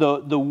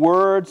the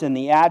words and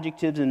the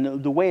adjectives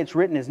and the way it's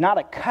written is not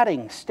a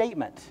cutting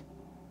statement,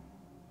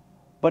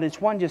 but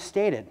it's one just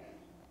stated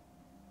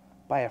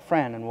by a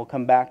friend, and we'll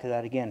come back to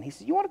that again. He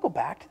says, you want to go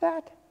back to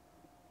that?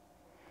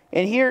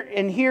 And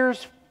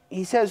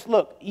he says,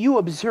 look, you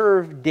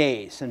observe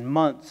days and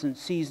months and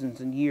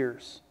seasons and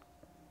years.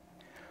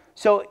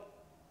 So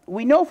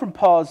we know from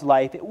Paul's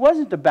life, it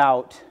wasn't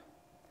about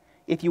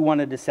if you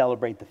wanted to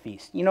celebrate the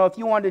feast. You know, if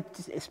you wanted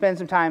to spend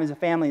some time as a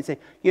family and say,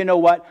 you know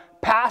what,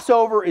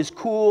 Passover is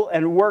cool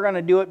and we're going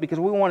to do it because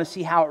we want to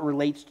see how it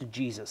relates to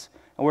Jesus.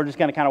 And we're just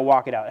going to kind of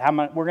walk it out.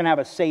 We're going to have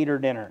a Seder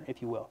dinner,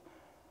 if you will.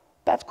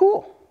 That's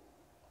cool.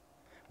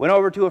 Went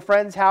over to a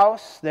friend's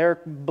house. They're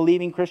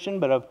believing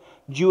Christian, but of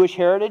Jewish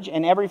heritage.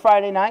 And every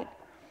Friday night,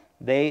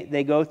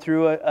 they go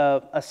through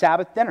a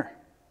Sabbath dinner.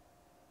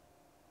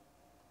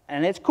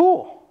 And it's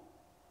cool.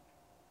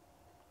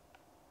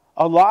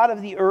 A lot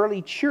of the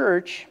early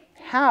church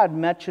had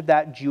much of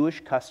that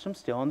Jewish custom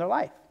still in their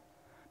life.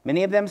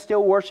 Many of them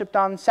still worshipped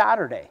on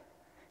Saturday. It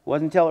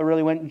wasn't until it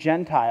really went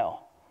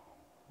Gentile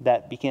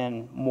that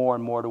began more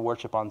and more to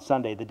worship on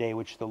Sunday, the day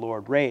which the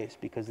Lord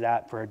raised, because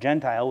that for a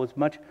Gentile was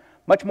much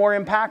more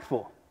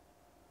impactful.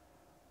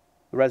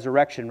 The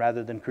resurrection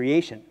rather than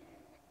creation.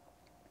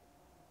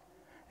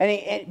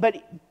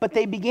 But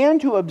they began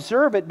to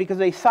observe it because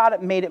they thought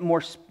it made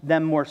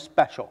them more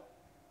special,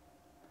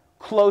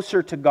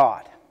 closer to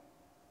God.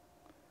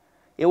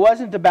 It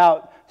wasn't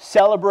about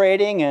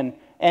celebrating and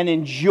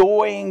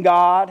enjoying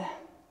God.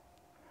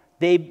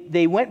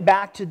 They went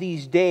back to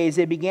these days.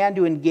 They began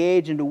to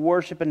engage and to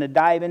worship and to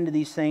dive into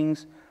these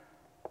things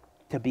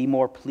to be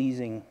more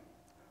pleasing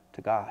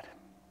to God.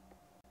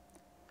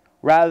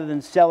 Rather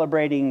than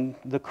celebrating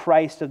the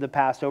Christ of the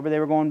Passover, they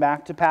were going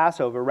back to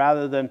Passover.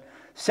 Rather than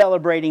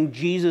celebrating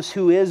Jesus,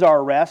 who is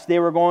our rest, they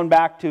were going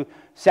back to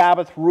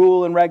Sabbath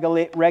rule and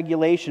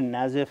regulation,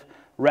 as if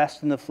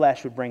rest in the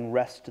flesh would bring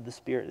rest to the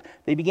spirit.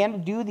 They began to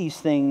do these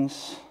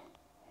things.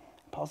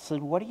 Paul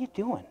said, what are you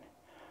doing?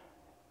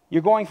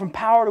 You're going from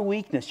power to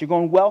weakness. You're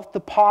going wealth to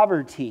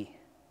poverty.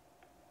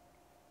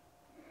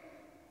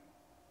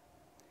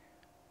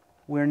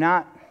 We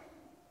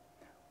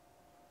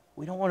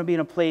don't want to be in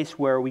a place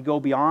where we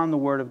go beyond the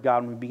Word of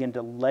God and we begin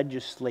to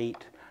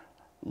legislate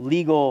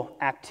legal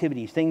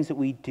activities, things that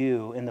we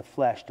do in the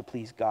flesh to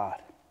please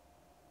God.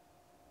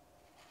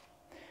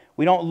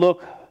 We don't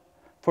look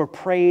for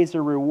praise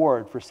or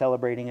reward for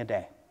celebrating a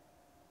day.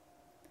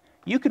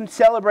 You can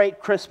celebrate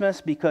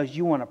Christmas because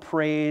you want to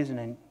praise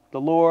and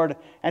the Lord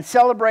and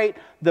celebrate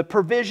the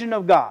provision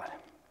of God.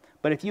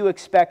 But if you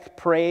expect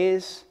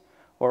praise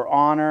or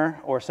honor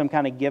or some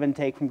kind of give and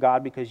take from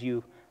God because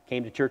you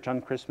came to church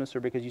on Christmas or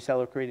because you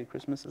celebrated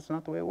Christmas, that's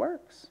not the way it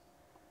works.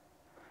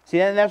 See,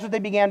 and that's what they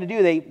began to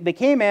do. They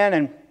came in,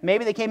 and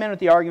maybe they came in with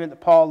the argument that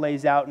Paul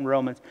lays out in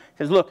Romans. He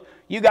says, look,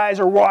 you guys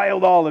are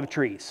wild olive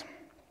trees.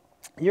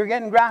 You're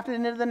getting grafted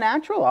into the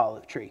natural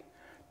olive tree.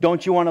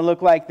 Don't you want to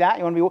look like that?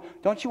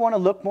 Don't you want to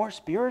look more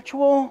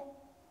spiritual?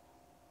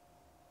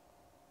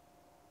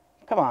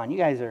 Come on, you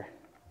guys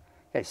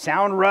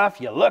sound rough,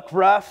 you look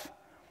rough.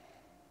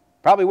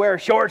 Probably wear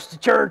shorts to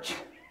church,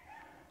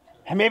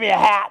 and maybe a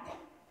hat,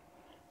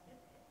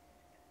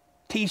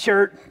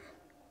 t-shirt.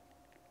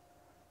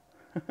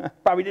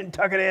 Probably didn't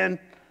tuck it in.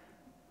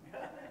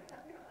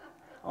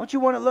 Don't you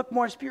want to look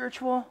more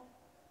spiritual?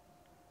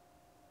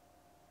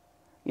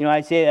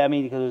 I say that,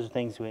 because those are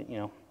things,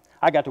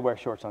 I got to wear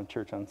shorts on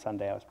church on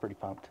Sunday. I was pretty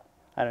pumped.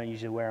 I don't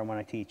usually wear them when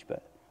I teach,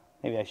 but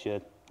maybe I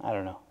should. I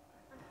don't know.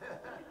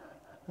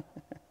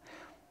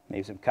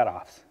 Maybe some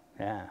cutoffs.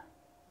 Yeah.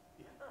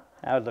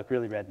 That would look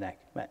really redneck.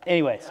 But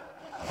anyways.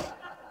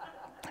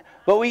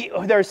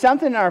 But there's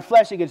something in our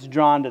flesh that gets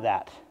drawn to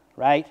that,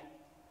 right?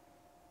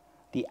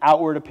 The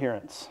outward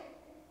appearance.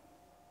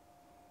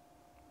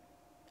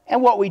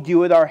 And what we do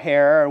with our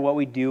hair or what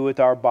we do with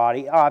our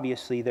body,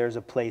 obviously there's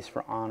a place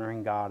for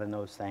honoring God in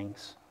those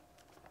things.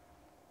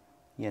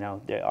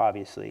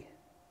 Obviously,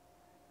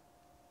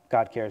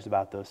 God cares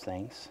about those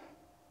things.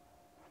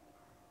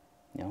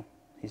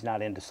 He's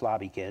not into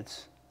slobby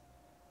kids.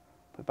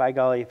 But by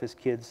golly, if his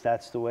kids,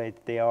 that's the way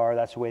they are,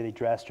 that's the way they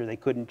dressed, or they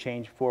couldn't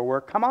change before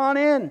work, come on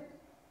in.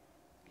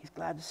 He's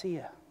glad to see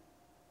you.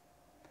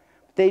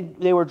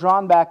 They were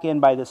drawn back in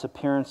by this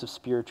appearance of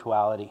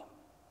spirituality.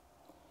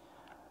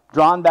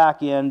 Drawn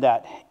back in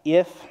that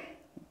if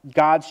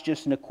God's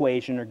just an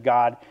equation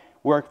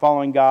or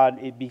following God,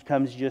 it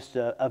becomes just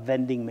a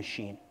vending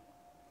machine.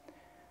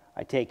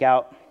 I take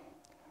out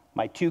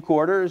my 2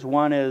 quarters.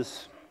 One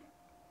is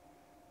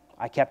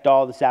I kept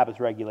all the Sabbath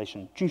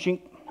regulation. Ching,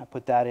 ching, I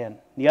put that in.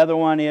 The other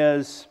one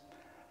is,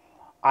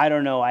 I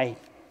don't know,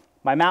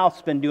 my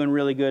mouth's been doing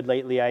really good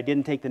lately. I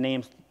didn't take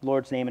the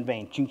Lord's name in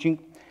vain. Ching, ching.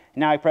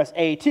 Now I press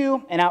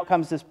A2, and out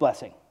comes this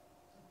blessing.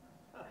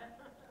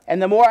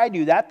 And the more I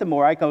do that, the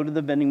more I go to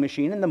the vending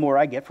machine, and the more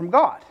I get from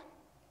God.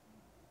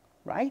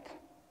 Right?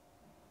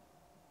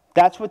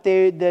 That's what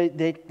they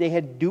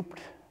had duped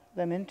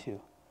them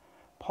into.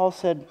 Paul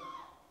said,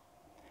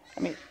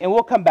 and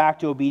we'll come back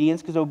to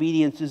obedience, because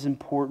obedience is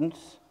important.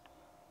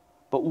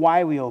 But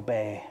why we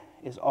obey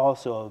is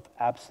also of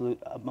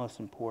absolute utmost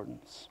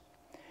importance.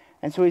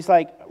 And so he's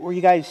like, were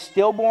you guys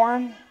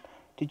stillborn?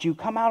 Did you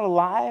come out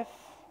alive?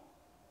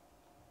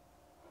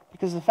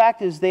 Because the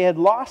fact is they had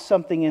lost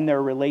something in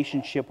their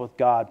relationship with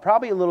God,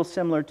 probably a little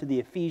similar to the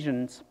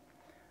Ephesians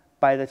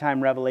by the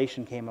time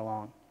Revelation came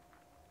along.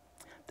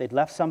 They'd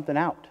left something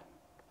out.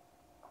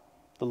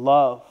 The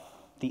love,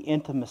 the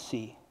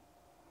intimacy.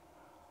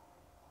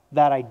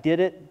 That I did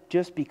it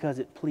just because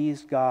it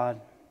pleased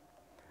God.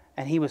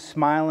 And he was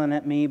smiling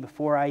at me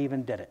before I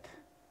even did it.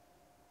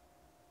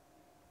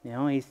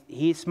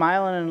 He's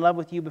smiling and in love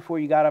with you before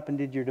you got up and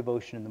did your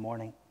devotion in the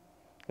morning.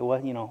 It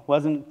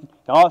wasn't,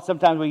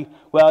 sometimes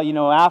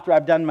after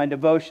I've done my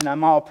devotion,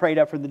 I'm all prayed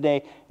up for the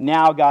day.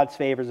 Now God's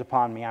favor is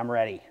upon me. I'm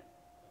ready.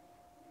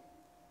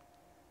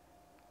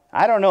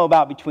 I don't know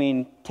about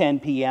between 10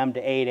 p.m. to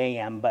 8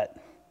 a.m., but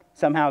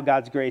somehow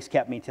God's grace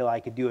kept me till I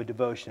could do a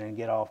devotion and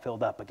get all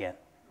filled up again.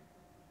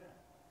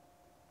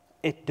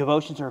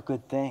 Devotions are a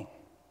good thing.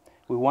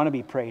 We want to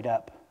be prayed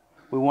up.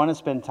 We want to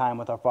spend time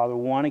with our Father.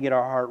 We want to get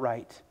our heart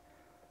right.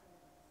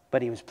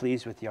 But he was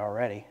pleased with you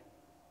already.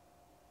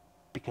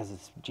 Because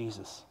it's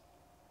Jesus.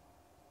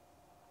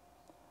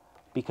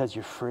 Because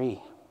you're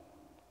free.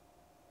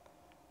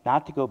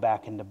 Not to go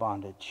back into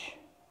bondage.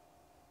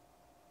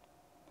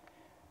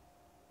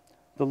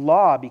 The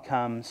law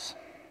becomes,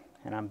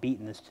 and I'm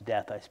beating this to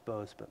death, I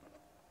suppose, but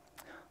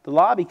the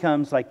law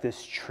becomes like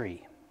this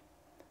tree.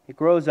 It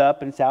grows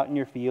up and it's out in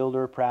your field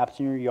or perhaps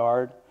in your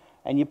yard,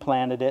 and you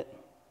planted it.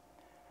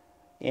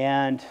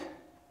 And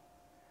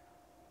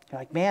you're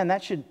like, man,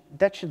 that should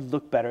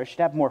look better. It should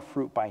have more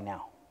fruit by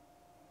now.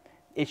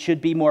 It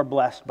should be more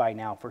blessed by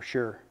now, for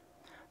sure.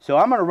 So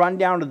I'm going to run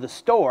down to the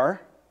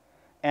store,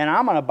 and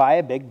I'm going to buy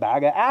a big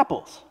bag of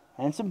apples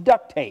and some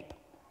duct tape.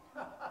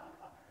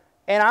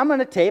 And I'm going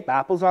to tape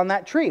apples on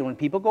that tree. When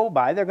people go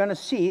by, they're going to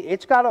see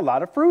it's got a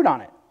lot of fruit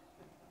on it.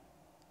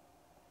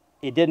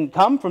 It didn't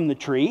come from the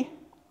tree,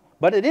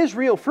 but it is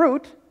real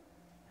fruit.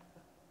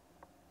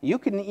 You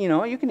can eat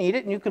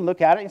it and you can look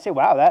at it and say,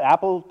 wow,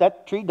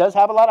 that tree does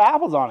have a lot of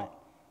apples on it.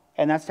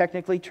 And that's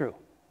technically true.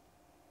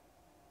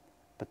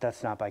 But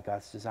that's not by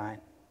God's design.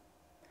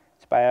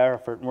 It's by our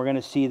effort. And we're going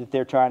to see that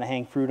they're trying to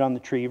hang fruit on the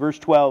tree. Verse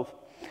 12,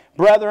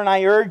 brethren,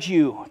 I urge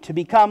you to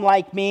become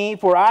like me,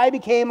 for I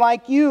became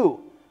like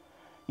you.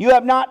 You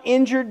have not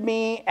injured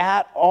me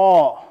at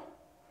all.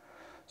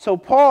 So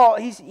Paul,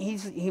 he's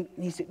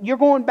you're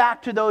going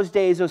back to those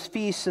days, those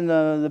feasts and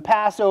the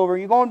Passover.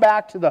 You're going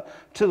back to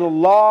the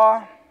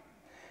law.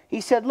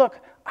 He said, look,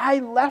 I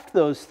left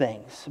those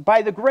things.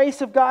 By the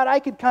grace of God, I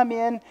could come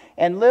in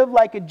and live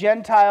like a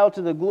Gentile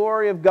to the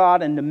glory of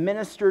God and to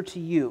minister to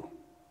you.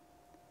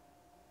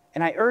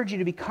 And I urge you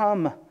to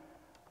become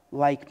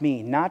like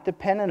me, not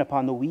dependent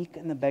upon the weak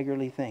and the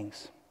beggarly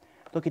things.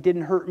 Look, it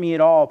didn't hurt me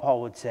at all,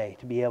 Paul would say,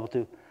 to be able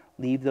to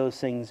leave those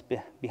things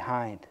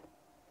behind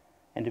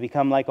and to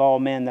become like all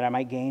men that I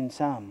might gain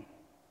some.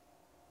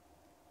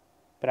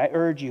 But I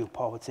urge you,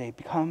 Paul would say,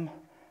 become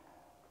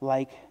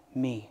like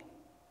me.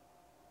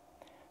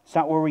 It's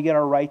not where we get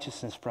our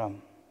righteousness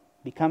from.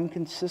 Become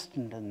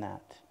consistent in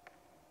that.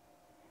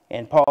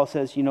 And Paul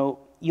says, you know,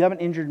 you haven't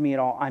injured me at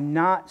all. I'm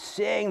not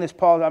saying this,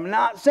 Paul. I'm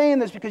not saying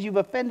this because you've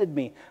offended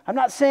me. I'm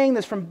not saying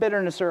this from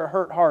bitterness or a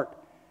hurt heart.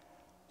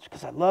 It's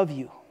because I love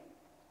you.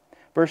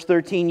 Verse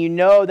 13, you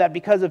know that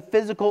because of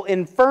physical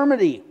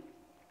infirmity,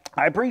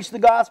 I preached the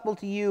gospel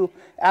to you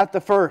at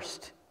the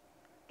first.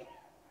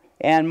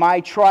 And my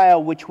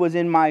trial, which was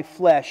in my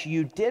flesh,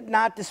 you did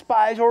not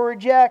despise or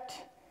reject,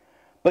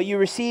 but you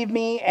received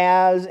me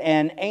as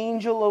an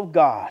angel of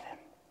God,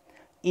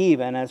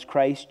 even as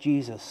Christ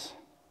Jesus.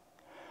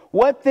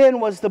 What then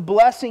was the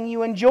blessing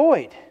you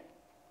enjoyed?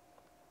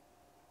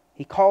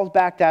 He calls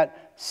back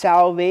that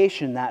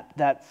salvation,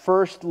 that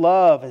first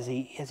love as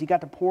he got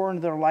to pour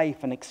into their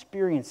life and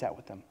experience that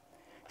with them.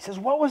 He says,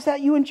 what was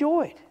that you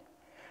enjoyed?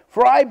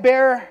 For I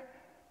bear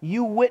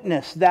you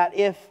witness that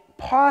if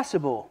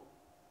possible,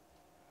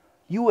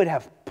 you would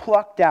have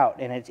plucked out,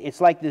 and it's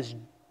like this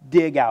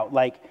dig out,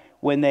 like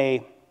when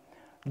they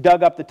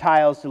dug up the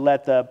tiles to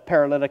let the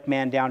paralytic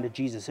man down to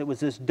Jesus. It was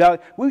this dug,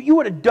 you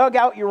would have dug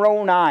out your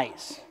own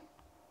eyes.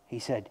 He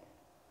said,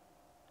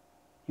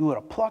 you would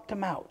have plucked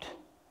them out.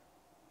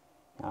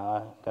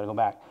 Got to go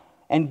back.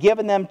 And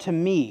given them to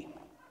me.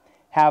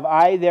 Have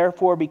I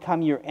therefore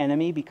become your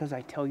enemy because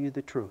I tell you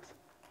the truth?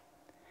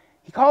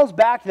 He calls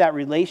back to that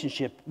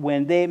relationship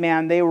when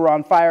they were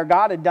on fire.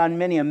 God had done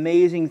many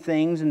amazing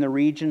things in the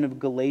region of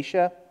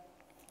Galatia.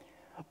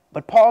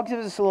 But Paul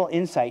gives us a little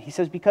insight. He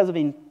says, because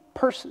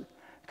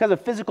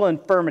of physical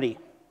infirmity,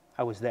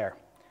 I was there.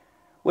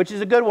 Which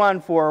is a good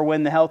one for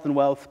when the health and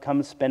wealth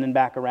comes spinning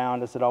back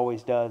around, as it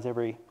always does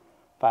every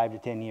 5 to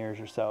 10 years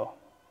or so.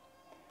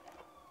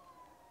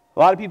 A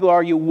lot of people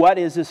argue, what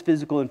is this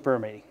physical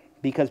infirmity?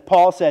 Because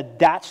Paul said,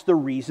 that's the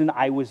reason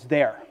I was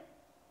there.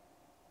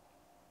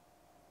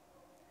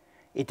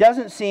 It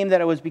doesn't seem that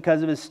it was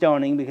because of his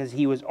stoning, because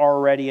he was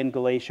already in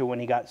Galatia when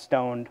he got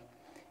stoned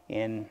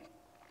in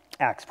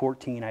Acts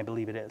 14, I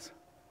believe it is.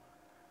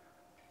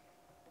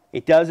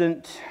 It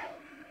doesn't...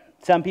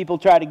 Some people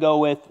try to go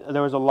with,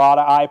 there was a lot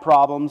of eye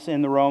problems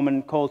in the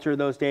Roman culture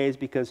those days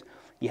because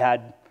you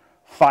had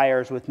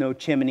fires with no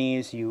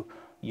chimneys, you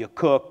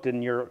cooked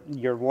and your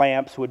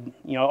lamps would,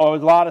 there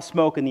was a lot of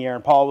smoke in the air,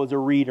 and Paul was a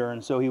reader,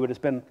 and so he would have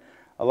spent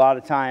a lot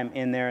of time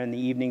in there in the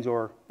evenings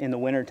or in the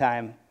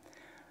wintertime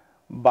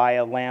by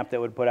a lamp that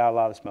would put out a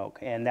lot of smoke,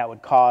 and that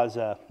would cause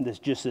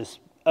this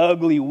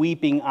ugly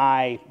weeping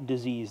eye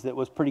disease that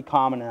was pretty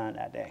common on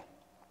that day.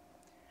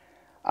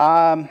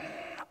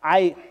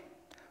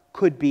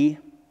 Could be.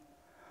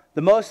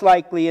 The most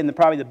likely and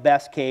probably the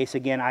best case,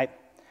 again, I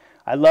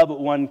love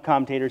what one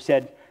commentator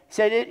said. He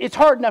said, it's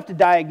hard enough to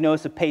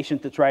diagnose a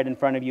patient that's right in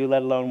front of you,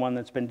 let alone one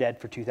that's been dead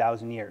for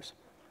 2,000 years.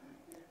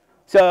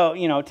 So,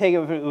 take it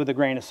with a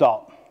grain of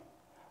salt.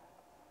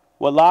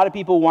 What a lot of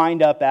people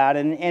wind up at,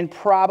 and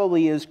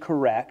probably is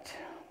correct,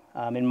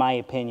 in my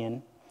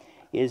opinion,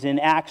 is in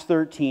Acts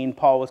 13,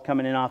 Paul was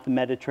coming in off the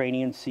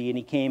Mediterranean Sea, and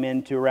he came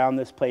into around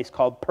this place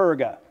called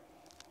Perga.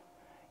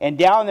 And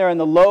down there in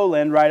the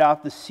lowland, right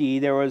off the sea,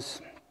 there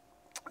was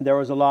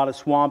a lot of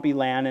swampy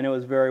land, and it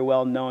was very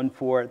well known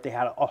for it. They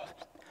had a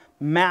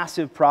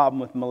massive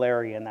problem with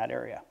malaria in that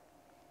area.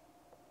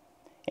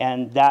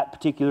 And that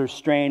particular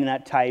strain and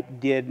that type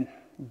did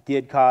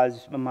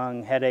cause,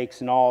 among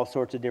headaches and all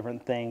sorts of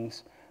different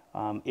things,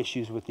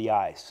 issues with the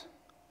eyes.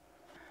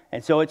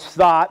 And so it's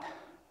thought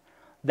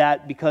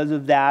that because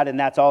of that, and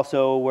that's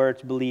also where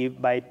it's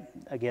believed by,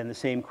 again, the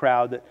same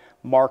crowd, that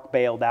Mark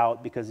bailed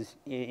out because,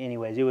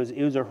 anyways, it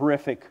was a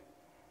horrific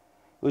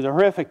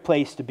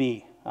place to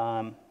be.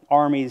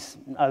 Armies,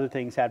 other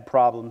things had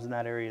problems in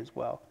that area as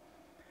well.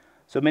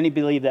 So many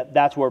believe that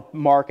that's where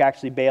Mark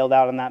actually bailed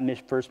out on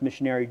that first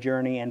missionary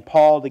journey, and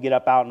Paul, to get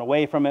up out and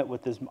away from it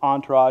with his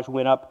entourage,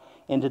 went up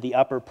into the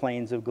upper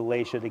plains of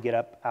Galatia to get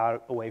up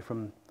out away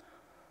from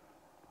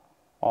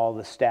all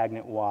the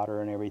stagnant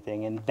water and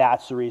everything. And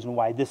that's the reason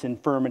why this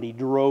infirmity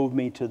drove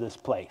me to this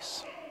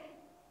place.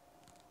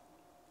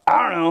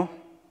 I don't know.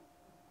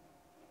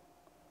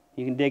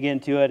 You can dig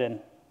into it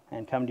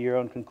and come to your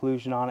own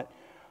conclusion on it.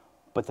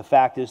 But the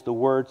fact is, the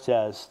Word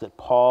says that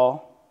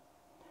Paul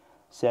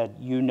said,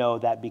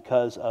 that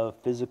because of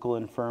physical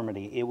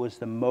infirmity. It was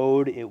the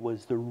mode, it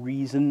was the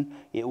reason,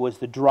 it was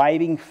the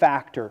driving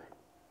factor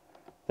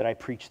that I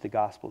preached the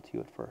gospel to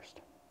you at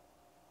first.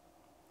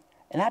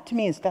 And that to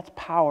me that's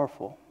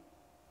powerful.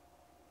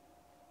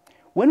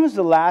 When was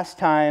the last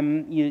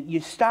time you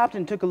stopped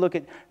and took a look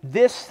at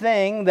this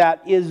thing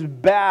that is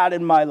bad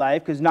in my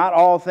life? Because not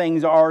all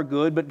things are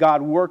good, but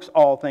God works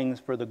all things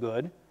for the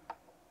good.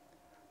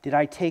 did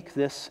I take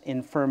this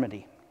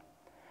infirmity,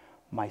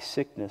 my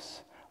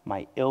sickness,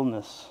 my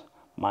illness,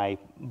 my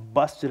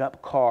busted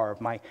up car,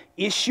 my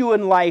issue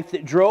in life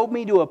that drove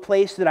me to a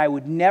place that I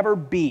would never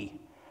be,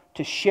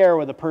 to share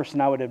with a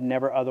person I would have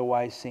never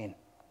otherwise seen?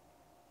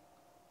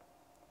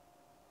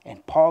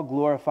 And Paul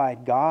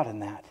glorified God in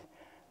that.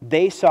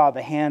 They saw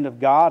the hand of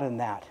God in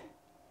that.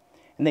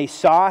 And they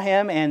saw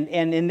him, and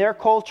in their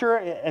culture,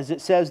 as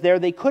it says there,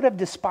 they could have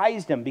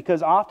despised him,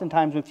 because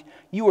oftentimes if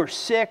you were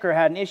sick or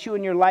had an issue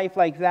in your life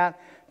like that,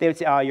 they would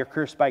say, oh, you're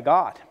cursed by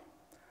God.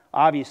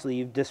 Obviously,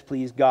 you've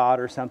displeased God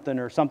or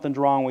something's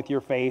wrong with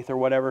your faith or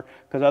whatever,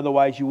 because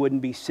otherwise you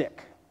wouldn't be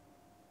sick.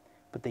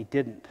 But they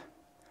didn't.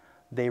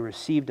 They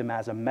received him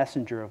as a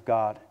messenger of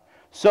God.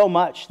 So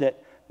much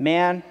that,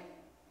 man,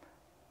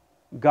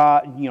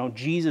 God,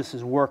 Jesus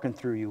is working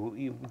through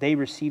you. They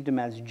received him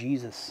as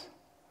Jesus,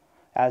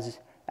 as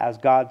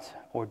God's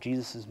or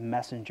Jesus'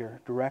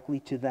 messenger directly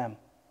to them.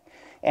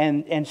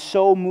 And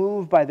so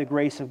moved by the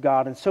grace of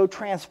God, and so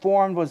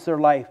transformed was their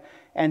life,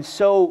 and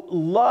so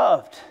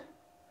loved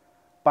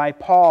by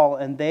Paul,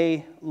 and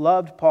they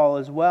loved Paul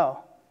as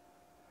well,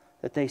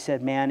 that they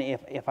said, man,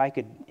 if I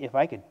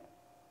could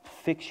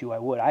fix you, I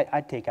would.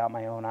 I'd take out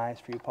my own eyes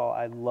for you, Paul.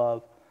 I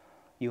love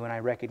you, and I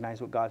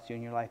recognize what God's doing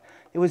in your life.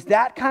 It was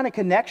that kind of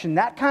connection,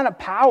 that kind of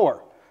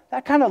power,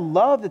 that kind of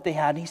love that they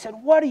had. And he said,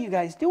 what are you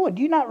guys doing?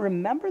 Do you not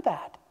remember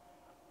that?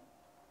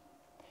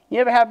 You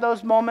ever have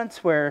those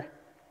moments where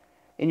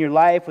in your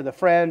life with a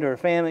friend or a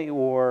family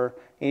or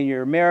in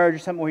your marriage or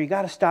something where you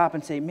got to stop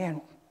and say,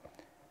 man,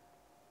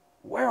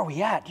 where are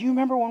we at? Do you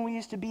remember when we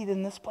used to be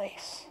in this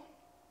place?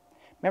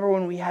 Remember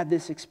when we had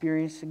this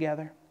experience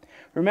together?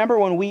 Remember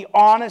when we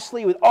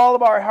honestly, with all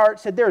of our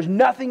hearts, said, there's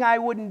nothing I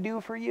wouldn't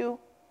do for you?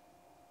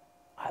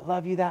 I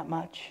love you that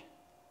much.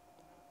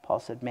 Paul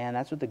said, man,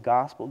 that's what the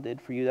gospel did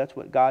for you. That's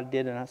what God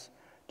did in us.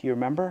 Do you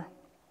remember?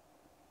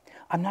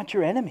 I'm not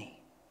your enemy.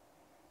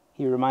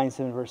 He reminds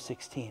them in verse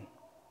 16.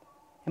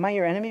 Am I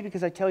your enemy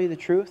because I tell you the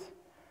truth?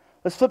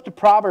 Let's flip to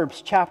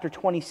Proverbs chapter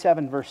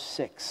 27, verse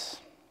 6.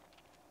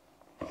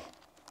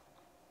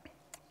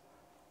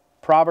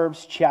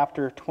 Proverbs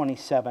chapter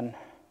 27,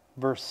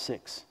 verse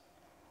 6.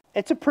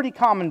 It's a pretty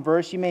common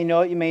verse. You may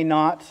know it, you may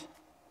not.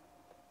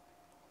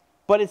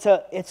 But it's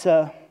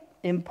a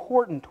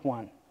important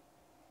one.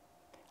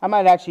 I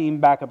might actually even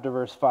back up to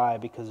verse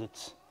 5 because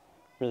it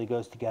really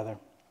goes together.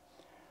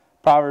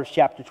 Proverbs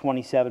chapter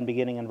 27,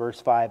 beginning in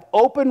verse 5.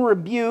 Open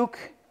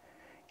rebuke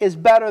is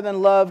better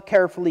than love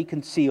carefully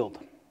concealed.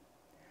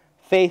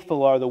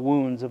 Faithful are the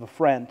wounds of a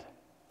friend,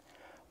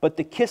 but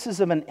the kisses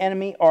of an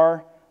enemy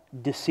are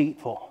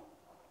deceitful.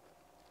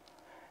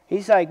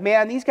 He's like,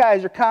 man, these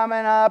guys are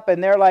coming up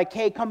and they're like,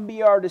 hey, come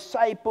be our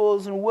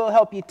disciples and we'll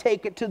help you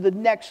take it to the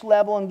next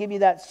level and give you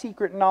that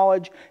secret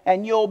knowledge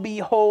and you'll be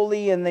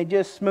holy, and they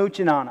just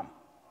smooching on them.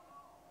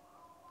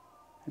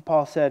 And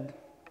Paul said,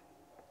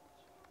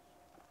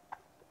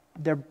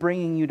 they're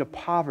bringing you to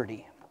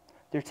poverty.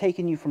 They're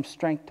taking you from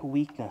strength to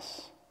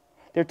weakness.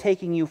 They're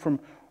taking you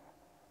from,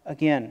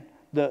 again,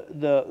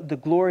 the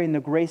glory and the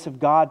grace of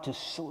God to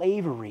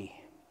slavery.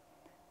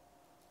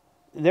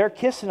 They're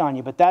kissing on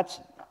you, but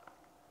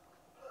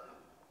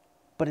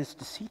it's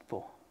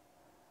deceitful.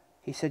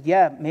 He said,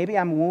 yeah, maybe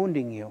I'm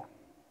wounding you.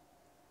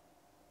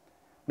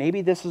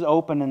 Maybe this is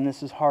open and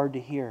this is hard to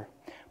hear.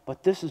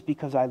 But this is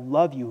because I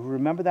love you.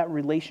 Remember that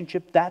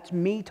relationship? That's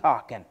me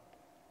talking.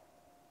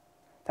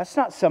 That's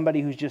not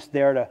somebody who's just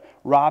there to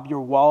rob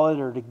your wallet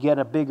or to get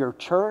a bigger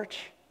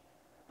church.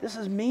 This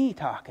is me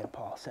talking,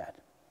 Paul said.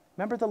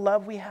 Remember the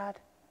love we had?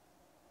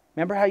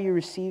 Remember how you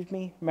received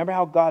me? Remember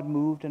how God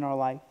moved in our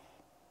life?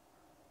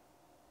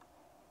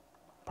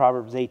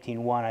 Proverbs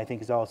 18:1, I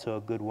think, is also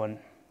a good one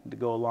to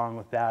go along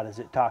with that, as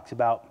it talks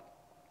about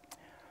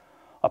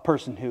a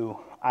person who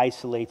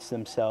isolates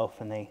themselves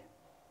and they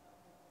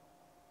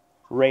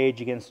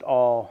rage against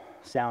all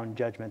sound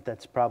judgment.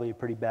 That's probably a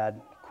pretty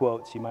bad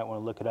quote, so you might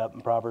want to look it up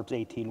in Proverbs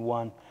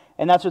 18:1.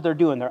 And that's what they're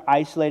doing. They're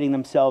isolating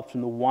themselves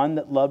from the one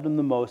that loved them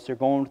the most. They're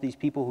going with these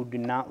people who do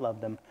not love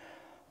them.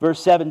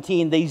 Verse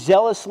 17, they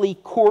zealously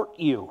court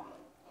you.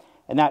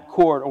 And that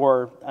court,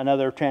 or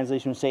another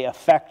translation would say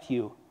affect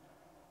you.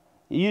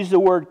 You use the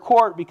word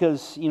court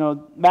because,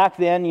 back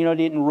then,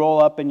 didn't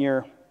roll up in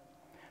your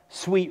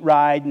sweet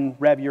ride and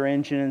rev your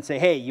engine and say,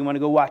 hey, you want to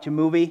go watch a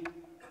movie?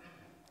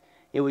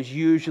 It was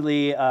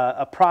usually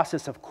a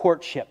process of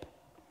courtship.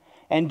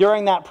 And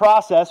during that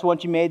process,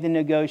 once you made the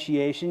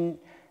negotiation,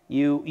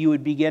 you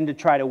would begin to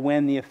try to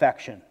win the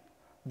affection,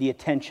 the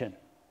attention.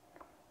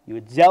 You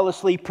would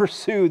zealously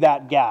pursue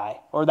that guy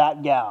or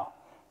that gal,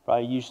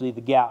 probably usually the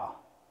gal.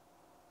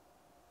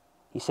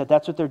 He said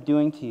that's what they're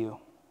doing to you.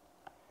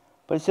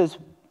 But it says,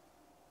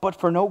 but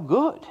for no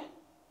good.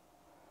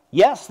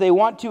 Yes, they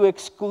want to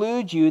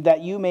exclude you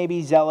that you may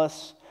be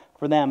zealous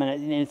for them.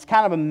 And it's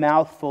kind of a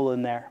mouthful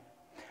in there.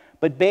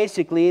 But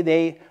basically,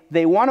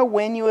 they want to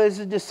win you as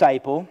a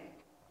disciple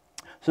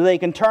so they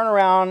can turn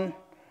around,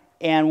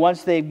 and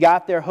once they've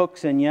got their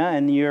hooks in you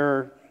and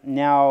you're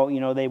now,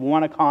 they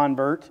want to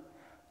convert,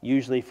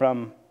 usually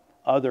from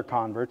other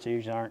converts. They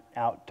usually aren't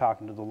out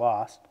talking to the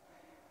lost.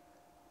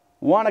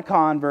 want to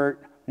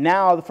convert.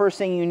 Now, the first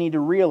thing you need to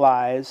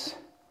realize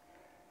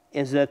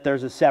is that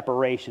there's a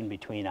separation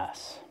between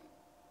us.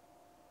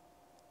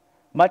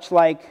 Much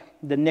like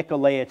the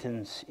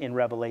Nicolaitans in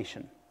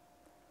Revelation.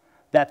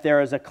 That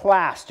there is a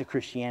class to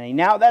Christianity.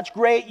 Now, that's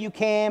great, you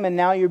came, and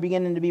now you're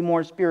beginning to be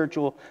more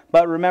spiritual.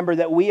 But remember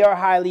that we are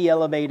highly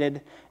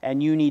elevated,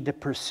 and you need to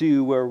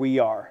pursue where we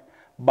are.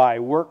 By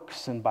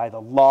works and by the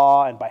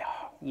law and by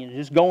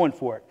just going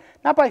for it.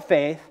 Not by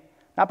faith,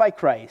 not by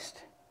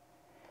Christ.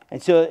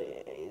 And so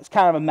it's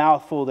kind of a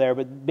mouthful there,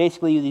 but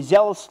basically they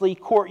zealously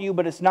court you,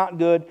 but it's not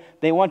good.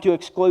 They want to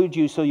exclude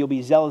you, so you'll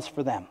be zealous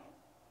for them.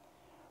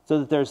 So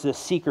that there's this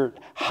secret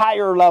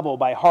higher level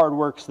by hard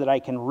works that I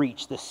can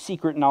reach, the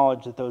secret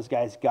knowledge that those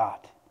guys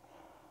got.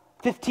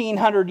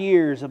 1,500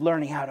 years of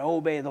learning how to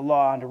obey the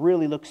law and to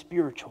really look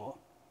spiritual.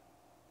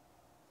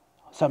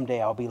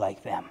 Someday I'll be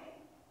like them.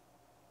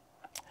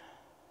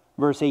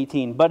 Verse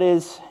 18, but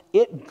it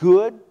is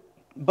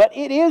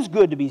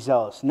good to be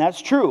zealous, and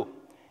that's true.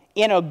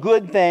 In a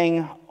good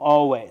thing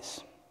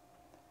always.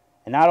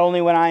 And not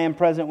only when I am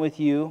present with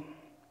you.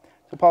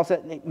 So Paul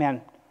said,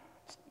 man,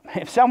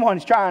 if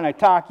someone's trying to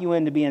talk you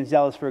into being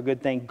zealous for a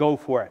good thing, go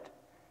for it.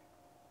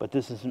 But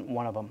this isn't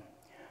one of them.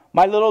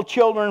 My little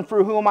children,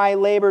 for whom I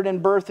labored in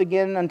birth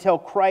again until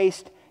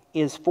Christ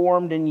is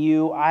formed in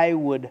you, I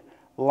would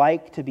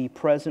like to be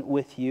present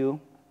with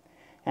you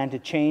and to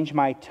change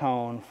my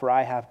tone, for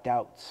I have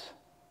doubts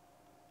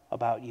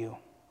about you.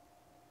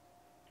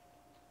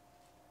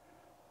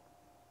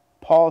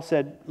 Paul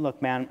said,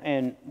 look, man,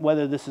 and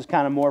whether this is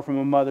kind of more from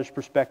a mother's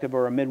perspective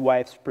or a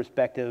midwife's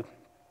perspective,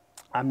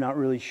 I'm not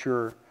really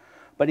sure.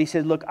 But he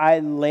said, look, I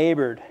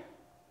labored,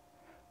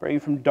 bringing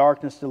from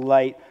darkness to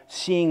light,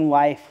 seeing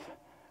life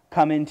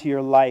come into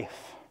your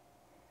life.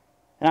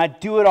 And I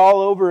do it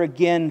all over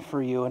again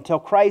for you until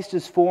Christ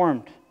is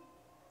formed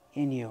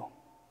in you.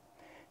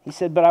 He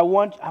said, but I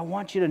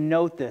want you to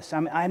note this.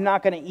 I'm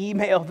not going to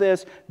email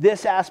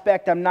this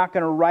aspect I'm not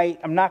going to write,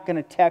 I'm not going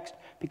to text,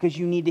 because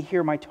you need to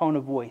hear my tone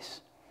of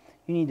voice.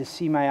 You need to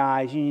see my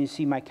eyes, you need to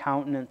see my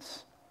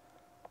countenance.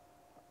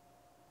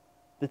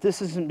 That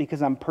this isn't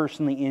because I'm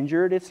personally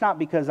injured. It's not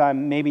because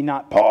I'm maybe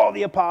not Paul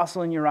the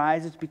Apostle in your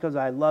eyes. It's because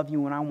I love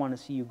you and I want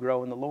to see you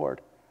grow in the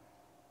Lord.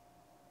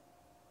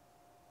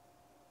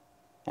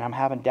 And I'm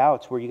having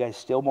doubts. Were you guys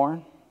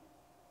stillborn?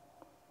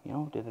 You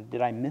know,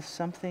 did I miss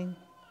something?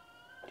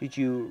 Did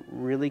you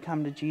really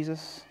come to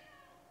Jesus?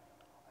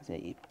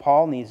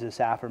 Paul needs this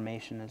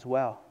affirmation as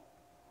well.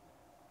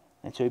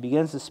 And so he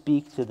begins to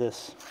speak to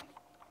this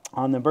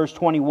on the verse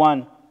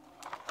 21.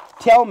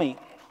 Tell me,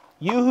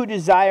 you who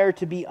desire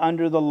to be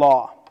under the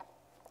law,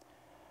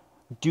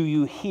 do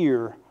you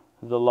hear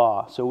the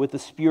law? So with the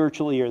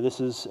spiritual ear, this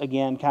is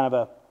again kind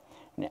of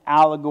an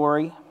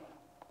allegory,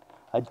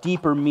 a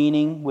deeper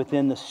meaning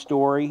within the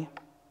story.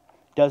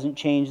 Doesn't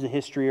change the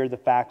history or the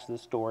facts of the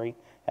story,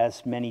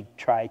 as many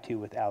try to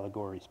with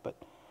allegories.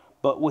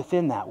 But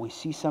within that, we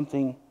see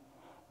something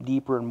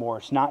deeper and more.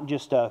 It's not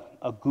just a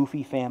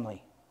goofy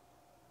family.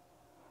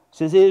 It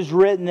says, it is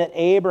written that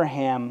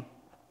Abraham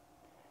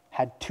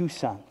had 2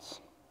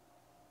 sons.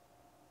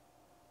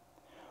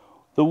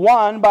 The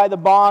one by the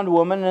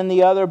bondwoman and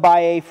the other by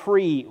a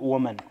free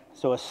woman.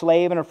 So a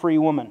slave and a free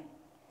woman.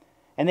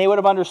 And they would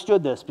have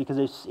understood this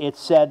because it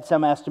said,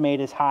 some estimate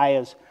as high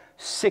as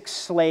 6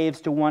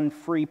 slaves to 1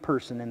 free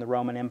person in the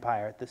Roman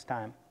Empire at this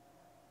time.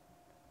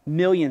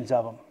 Millions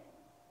of them.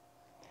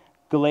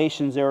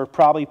 Galatians, there were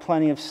probably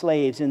plenty of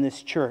slaves in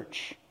this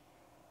church.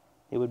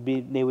 They would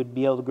be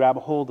able to grab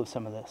a hold of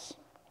some of this.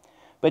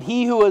 But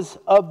he who was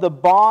of the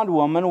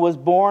bondwoman was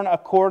born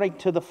according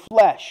to the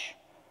flesh,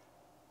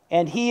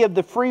 and he of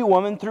the free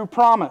woman through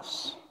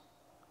promise,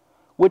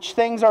 which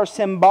things are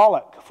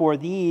symbolic, for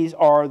these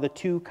are the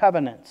 2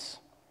 covenants.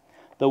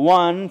 The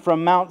one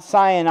from Mount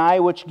Sinai,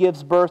 which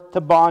gives birth to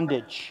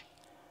bondage,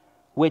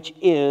 which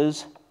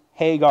is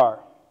Hagar.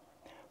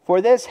 For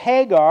this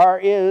Hagar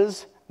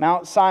is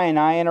Mount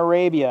Sinai in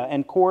Arabia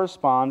and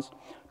corresponds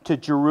to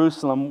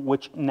Jerusalem,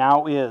 which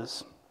now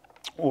is,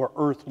 or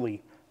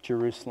earthly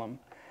Jerusalem,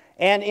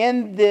 and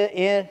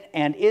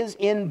is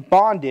in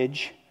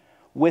bondage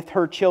with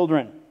her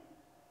children.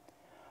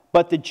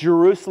 But the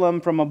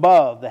Jerusalem from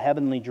above, the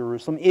heavenly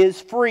Jerusalem,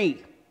 is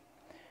free,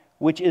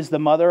 which is the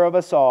mother of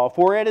us all.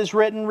 For it is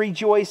written,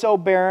 rejoice, O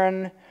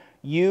barren,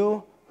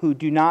 you who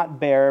do not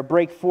bear,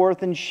 break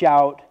forth and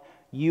shout,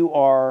 you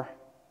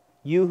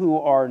who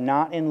are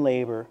not in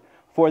labor,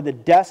 for the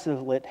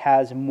desolate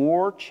has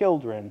more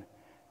children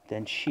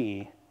than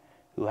she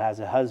who has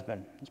a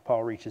husband. As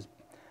Paul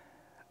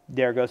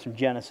goes from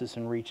Genesis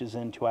and reaches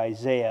into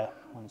Isaiah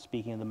when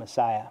speaking of the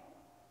Messiah.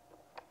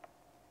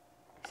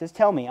 He says,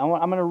 tell me, I'm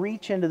going to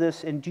reach into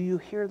this, and do you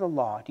hear the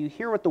law? Do you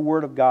hear what the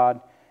Word of God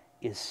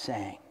is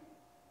saying?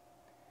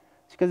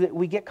 It's because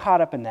we get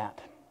caught up in that,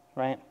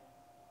 right?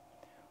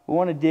 We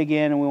want to dig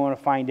in and we want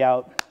to find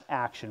out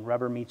action.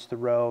 Rubber meets the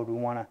road. We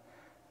want to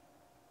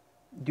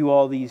do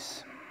all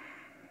these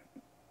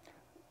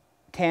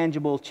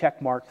tangible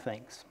checkmark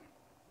things.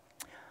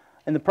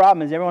 And the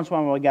problem is every once in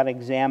a while we've got to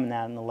examine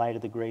that in the light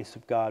of the grace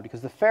of God.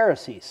 Because the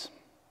Pharisees,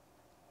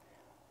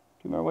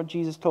 you remember what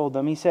Jesus told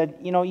them? He said,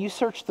 you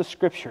search the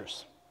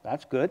Scriptures.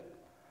 That's good.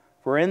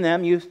 For in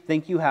them you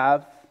think you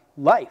have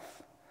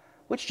life.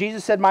 Which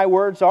Jesus said, my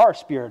words are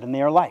spirit and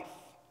they are life.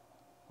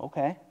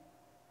 Okay.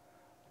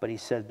 But he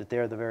said that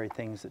they're the very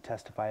things that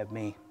testify of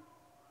me.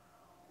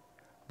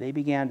 They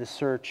began to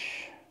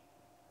search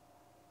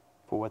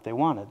for what they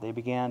wanted. They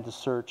began to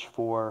search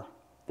for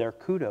their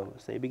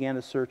kudos. They began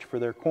to search for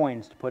their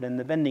coins to put in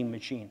the vending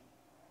machine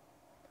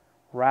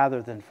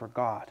rather than for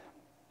God.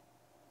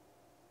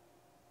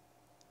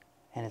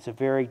 And it's a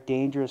very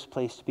dangerous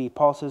place to be.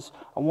 Paul says,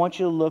 I want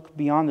you to look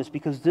beyond this,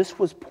 because this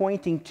was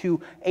pointing to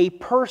a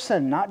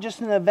person, not just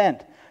an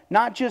event,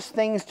 not just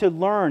things to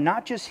learn,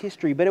 not just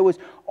history, but it was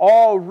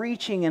all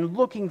reaching and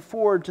looking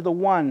forward to the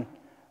one,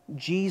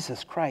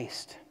 Jesus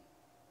Christ,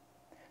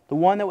 the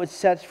one that would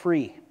set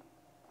free.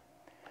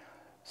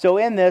 So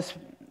in this,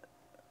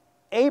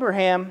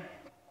 Abraham,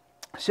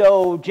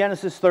 so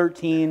Genesis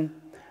 13,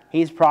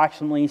 he's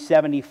approximately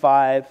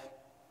 75,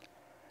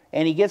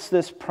 and he gets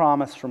this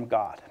promise from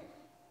God.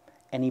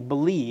 And he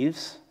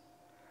believes,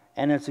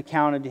 and it's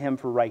accounted to him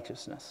for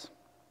righteousness.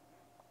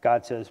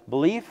 God says,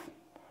 believe,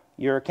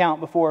 your account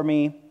before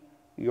me,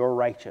 you're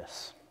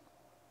righteous.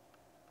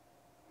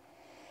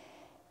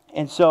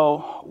 And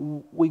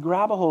so we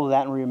grab a hold of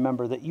that and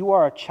remember that you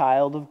are a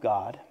child of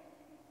God.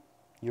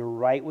 You're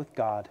right with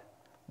God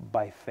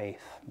by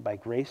faith, by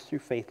grace through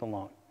faith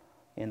alone,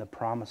 in the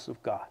promise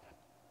of God.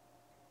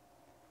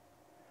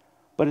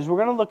 But as we're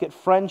going to look at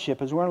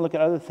friendship, as we're going to look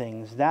at other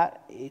things,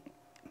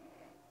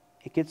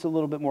 it gets a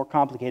little bit more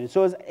complicated.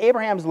 So as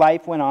Abraham's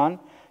life went on,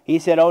 he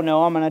said, oh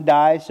no, I'm going to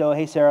die, so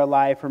hey Sarah,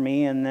 lie for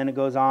me. And then it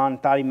goes on,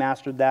 thought he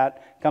mastered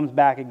that, comes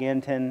back again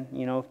 10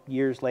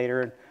 years later,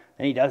 and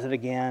then he does it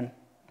again.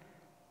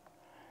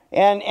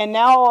 And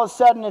now all of a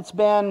sudden it's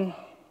been,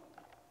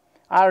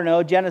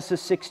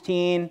 Genesis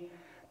 16,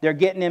 they're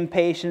getting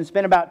impatient. It's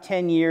been about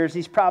 10 years.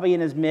 He's probably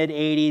in his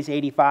mid-80s,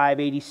 85,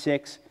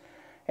 86.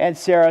 And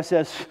Sarah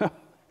says,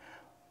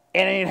 it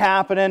ain't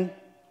happening.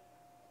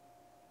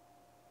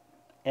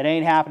 It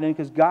ain't happening,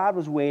 because God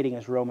was waiting,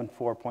 as Romans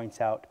 4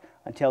 points out,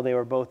 until they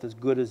were both as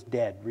good as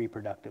dead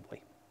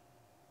reproductively.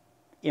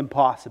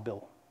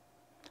 Impossible.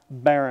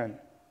 Barren.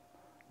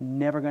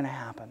 Never going to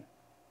happen.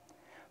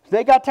 So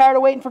they got tired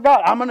of waiting for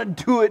God. I'm going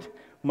to do it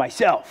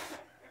myself.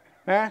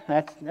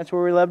 That's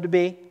where we love to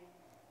be.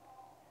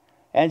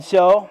 And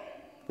so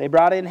they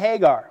brought in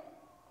Hagar,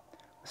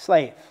 a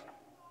slave.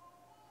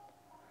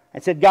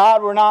 And said,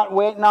 God, we're not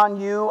waiting on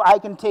you. I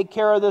can take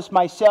care of this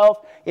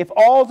myself. If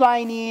all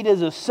I need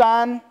is a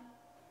son,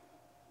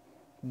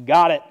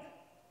 got it.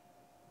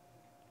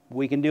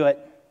 We can do it.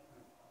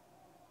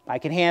 I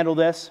can handle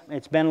this.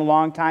 It's been a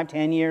long time,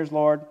 10 years,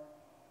 Lord.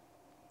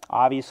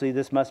 Obviously,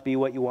 this must be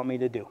what you want me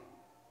to do.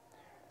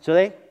 So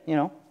they,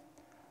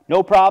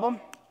 no problem.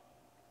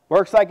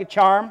 Works like a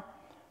charm.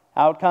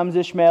 Out comes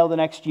Ishmael the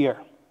next year.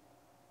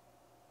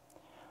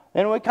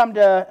 Then we come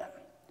to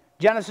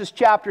Genesis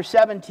chapter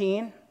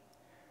 17.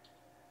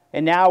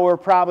 And now we're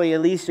probably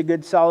at least a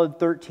good solid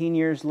 13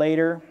 years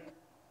later.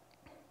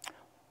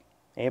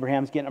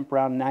 Abraham's getting up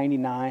around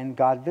 99.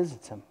 God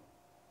visits him.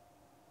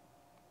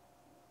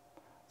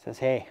 Says,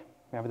 hey,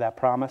 remember that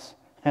promise?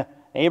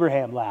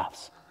 Abraham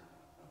laughs.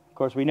 Of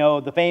course, we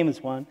know the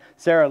famous one.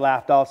 Sarah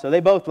laughed also.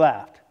 They both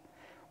laughed.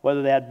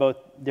 Whether they had both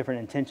different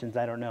intentions,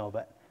 I don't know.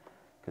 But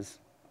because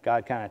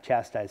God kind of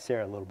chastised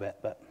Sarah a little bit.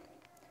 But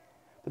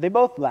they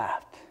both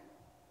laughed.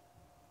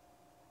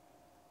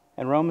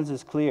 And Romans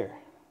is clear.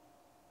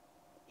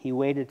 He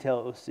waited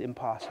till it was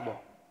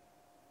impossible.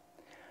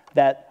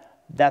 That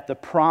the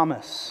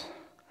promise,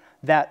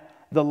 that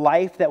the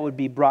life that would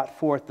be brought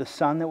forth, the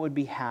son that would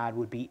be had,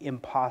 would be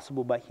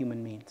impossible by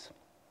human means.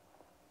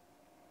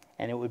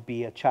 And it would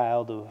be a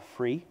child of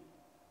free.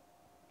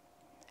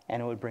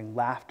 And it would bring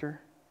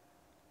laughter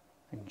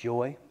and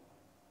joy.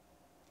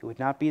 It would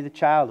not be the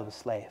child of a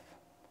slave,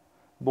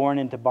 born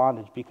into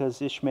bondage,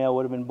 because Ishmael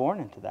would have been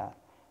born into that.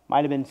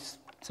 Might have been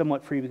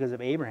somewhat free because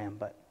of Abraham,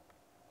 but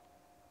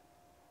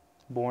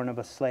born of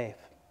a slave.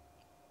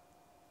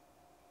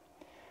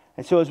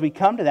 And so as we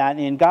come to that,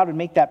 and God would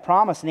make that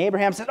promise, and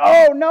Abraham says,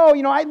 oh no,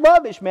 I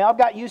love Ishmael. I've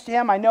got used to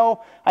him. I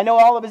know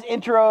all of his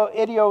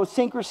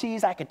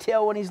idiosyncrasies. I could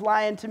tell when he's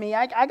lying to me.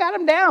 I got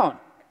him down.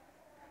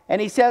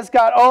 And he says,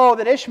 God, oh,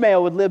 that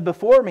Ishmael would live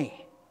before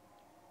me.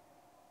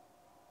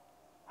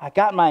 I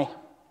got my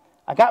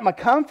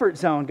comfort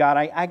zone, God.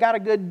 I got a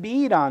good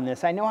bead on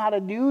this. I know how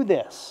to do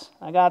this.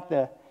 I got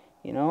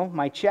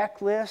my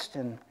checklist,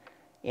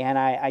 and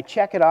I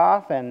check it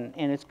off, and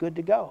it's good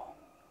to go.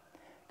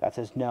 God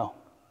says, no.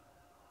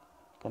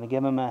 Going to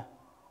give him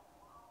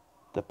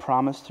the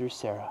promise through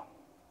Sarah.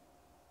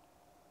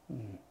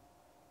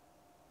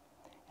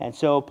 And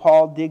so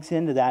Paul digs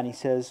into that, and he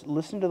says,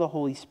 listen to the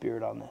Holy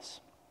Spirit on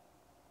this.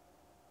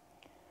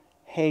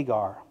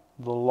 Hagar,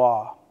 the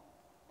law,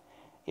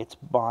 it's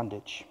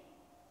bondage.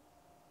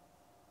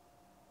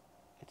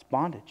 It's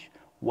bondage.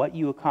 What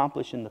you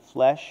accomplish in the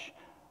flesh,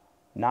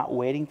 not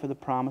waiting for the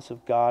promise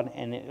of God,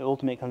 and it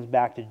ultimately comes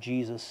back to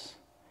Jesus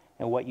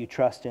and what you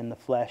trust in the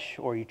flesh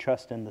or you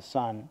trust in the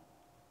Son.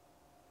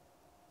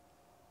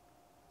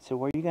 So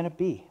where are you going to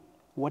be?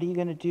 What are you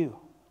going to do?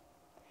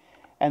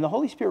 And the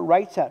Holy Spirit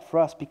writes that for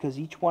us because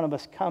each one of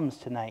us comes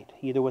tonight,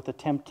 either with a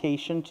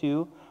temptation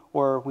to,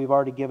 or we've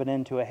already given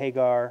in to a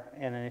Hagar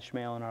and an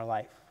Ishmael in our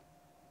life.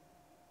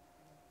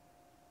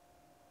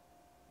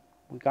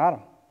 We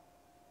got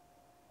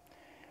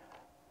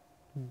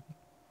them.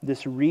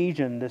 This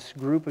region, this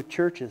group of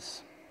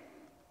churches,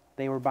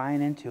 they were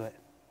buying into it.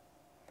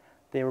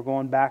 They were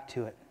going back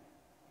to it.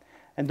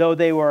 And though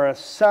they were a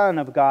son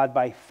of God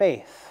by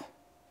faith,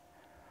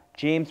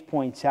 James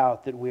points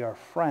out that we are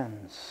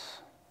friends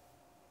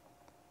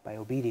by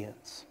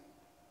obedience,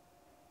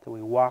 that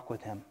we walk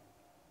with Him,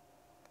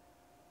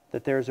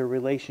 that there's a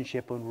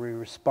relationship when we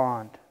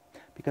respond.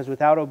 Because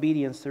without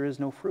obedience, there is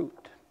no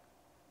fruit.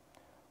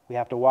 We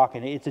have to walk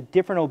in it. It's a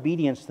different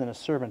obedience than a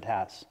servant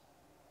has,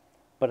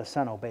 but a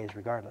son obeys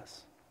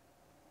regardless.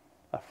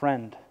 A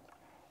friend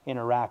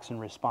interacts and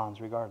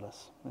responds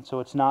regardless. And so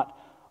it's not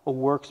a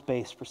works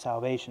based for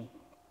salvation.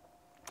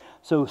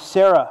 So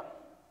Sarah,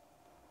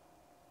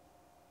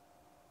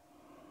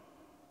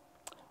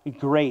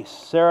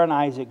 Sarah and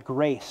Isaac,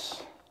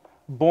 grace,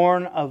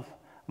 born of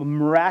a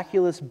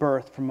miraculous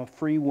birth from a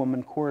free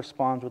woman,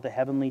 corresponds with the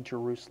heavenly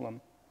Jerusalem.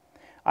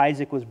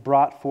 Isaac was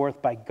brought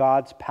forth by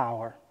God's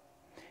power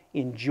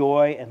in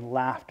joy and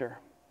laughter.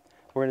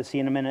 We're going to see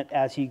in a minute,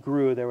 as he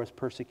grew, there was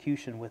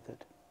persecution with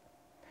it.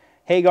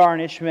 Hagar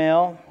and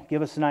Ishmael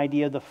give us an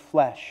idea of the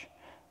flesh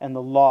and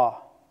the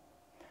law.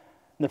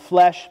 The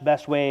flesh,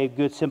 best way, a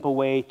good simple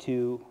way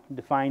to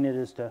define it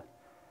is to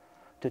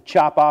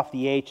chop off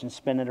the H and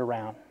spin it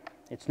around.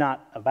 It's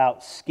not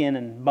about skin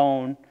and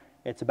bone,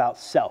 it's about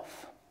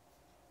self.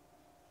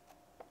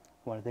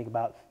 You want to think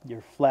about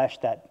your flesh,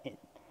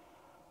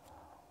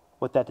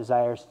 what that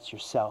desires, it's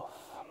yourself.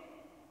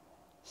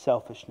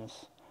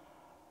 Selfishness.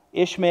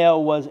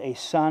 Ishmael was a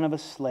son of a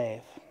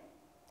slave,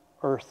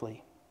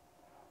 earthly,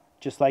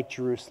 just like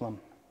Jerusalem,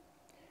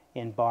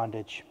 in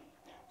bondage.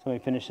 So let me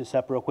finish this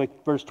up real quick.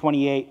 Verse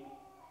 28.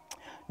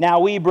 Now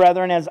we,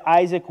 brethren, as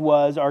Isaac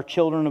was, are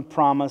children of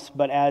promise,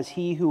 but as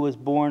he who was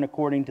born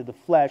according to the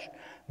flesh,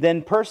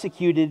 then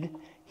persecuted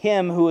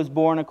him who was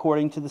born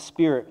according to the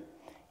Spirit.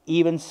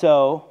 Even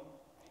so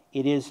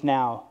it is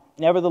now.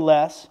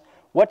 Nevertheless,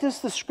 what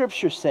does the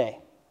Scripture say?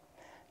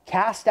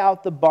 Cast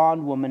out the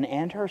bondwoman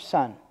and her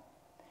son.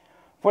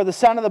 For the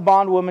son of the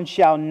bondwoman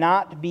shall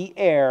not be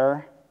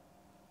heir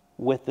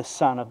with the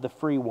son of the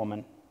free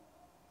woman.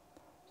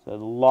 So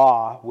the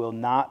law will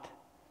not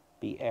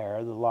be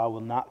heir. The law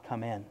will not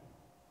come in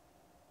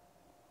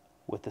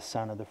with the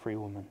son of the free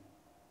woman.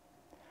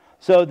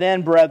 So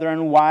then,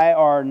 brethren, why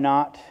are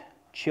not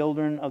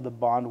children of the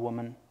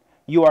bondwoman?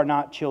 You are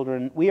not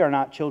children. We are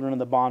not children of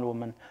the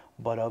bondwoman,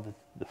 but of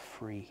the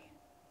free.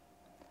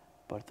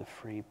 But the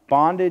free.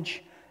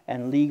 Bondage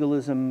and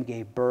legalism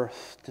gave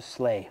birth to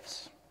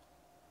slaves.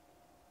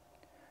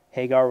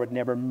 Hagar would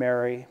never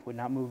marry, would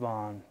not move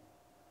on.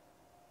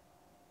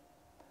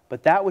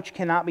 But that which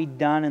cannot be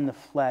done in the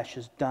flesh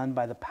is done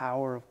by the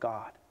power of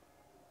God.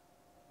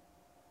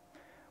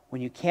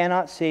 When you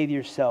cannot save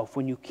yourself,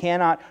 when you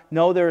cannot,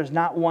 no, there is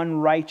not one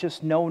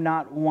righteous, no,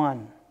 not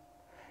one.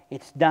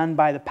 It's done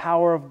by the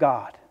power of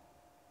God,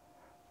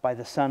 by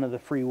the Son of the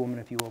free woman,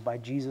 if you will, by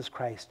Jesus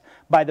Christ,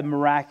 by the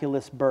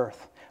miraculous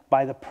birth,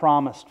 by the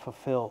promise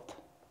fulfilled.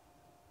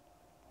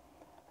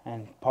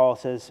 And Paul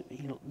says,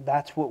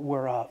 that's what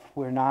we're of.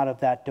 We're not of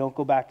that. Don't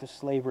go back to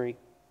slavery.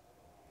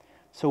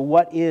 So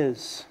what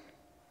is,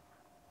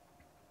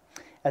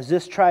 as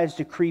this tries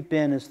to creep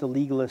in as the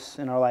legalists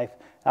in our life,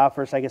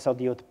 first I guess I'll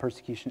deal with the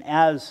persecution.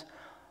 As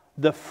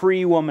the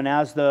free woman,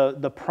 as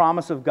the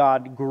promise of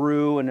God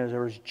grew and as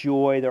there was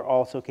joy, there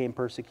also came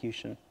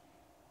persecution.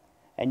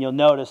 And you'll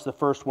notice the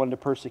first one to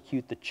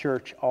persecute the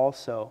church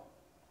also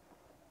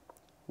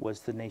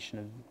was the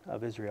nation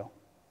of Israel.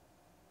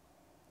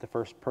 The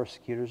first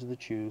persecutors of the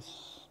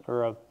Jews,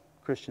 or of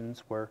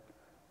Christians, were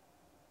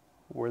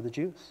the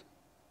Jews.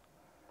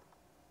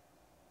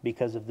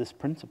 Because of this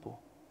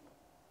principle.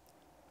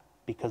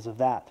 Because of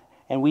that.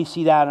 And we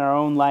see that in our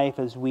own life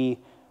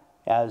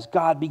as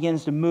God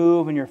begins to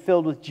move and you're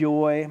filled with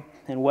joy,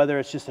 and whether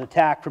it's just an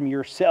attack from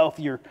yourself,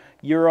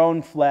 your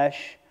own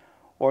flesh,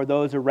 or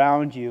those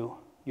around you,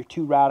 you're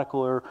too radical,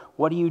 or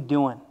what are you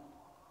doing?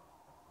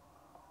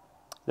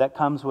 That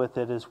comes with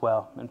it as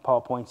well, and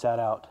Paul points that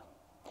out.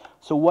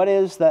 So what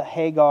is the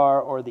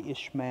Hagar or the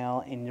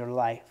Ishmael in your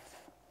life?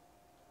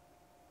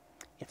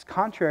 It's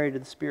contrary to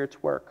the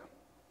Spirit's work.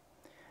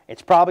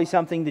 It's probably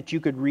something that you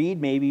could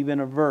read, maybe even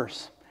a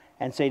verse,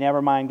 and say,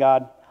 never mind,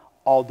 God,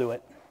 I'll do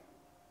it.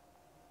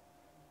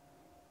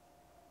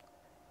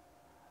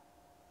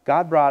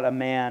 God brought a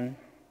man,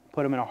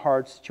 put him in a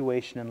hard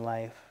situation in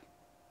life,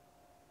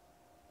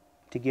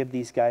 to give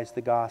these guys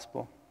the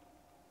gospel.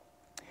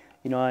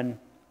 And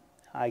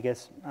I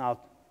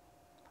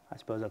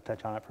suppose I'll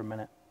touch on it for a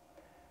minute.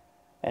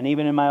 And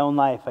even in my own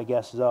life, I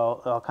guess,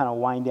 I'll kind of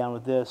wind down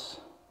with this.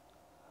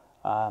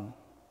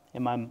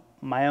 In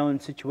my own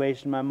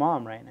situation, my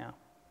mom right now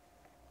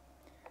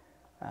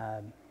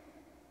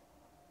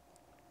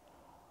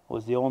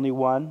was the only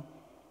one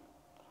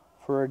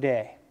for a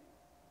day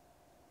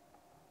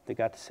that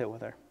got to sit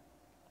with her.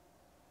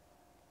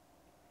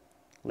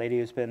 A lady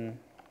who's been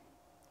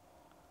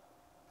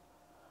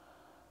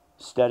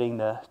studying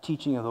the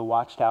teaching of the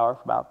Watchtower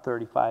for about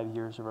 35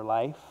 years of her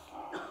life.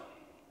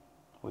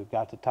 We've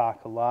got to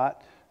talk a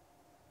lot.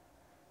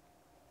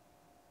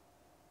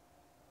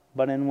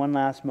 But in one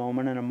last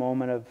moment, in a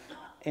moment of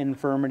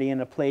infirmity,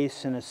 in a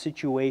place, in a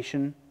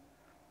situation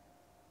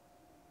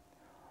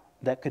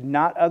that could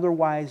not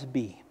otherwise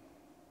be,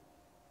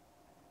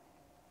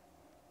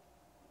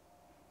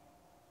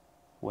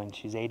 when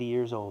she's 80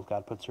 years old,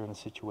 God puts her in a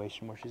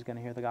situation where she's going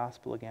to hear the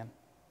gospel again.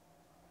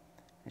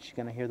 And she's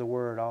going to hear the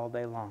word all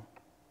day long.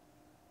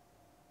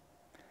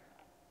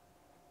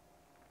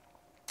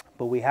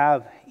 But we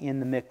have in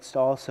the mix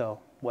also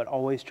what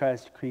always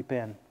tries to creep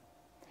in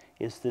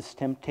is this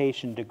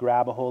temptation to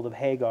grab a hold of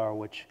Hagar,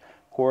 which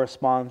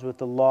corresponds with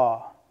the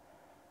law,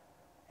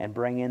 and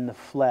bring in the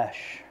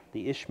flesh,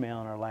 the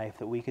Ishmael in our life,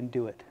 that we can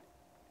do it.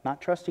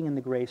 Not trusting in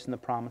the grace and the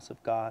promise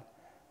of God,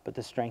 but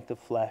the strength of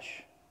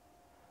flesh.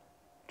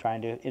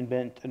 Trying to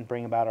invent and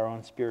bring about our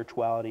own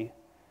spirituality.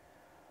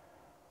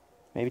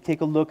 Maybe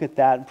take a look at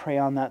that and pray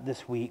on that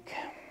this week.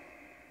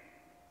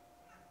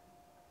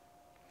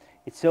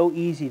 It's so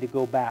easy to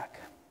go back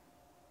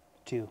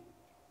to.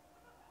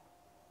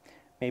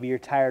 Maybe you're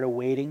tired of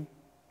waiting.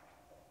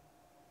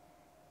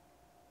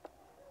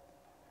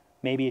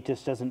 Maybe it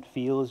just doesn't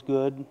feel as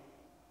good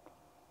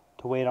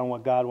to wait on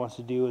what God wants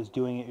to do as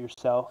doing it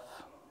yourself.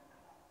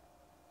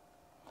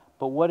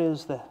 But what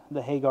is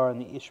the Hagar and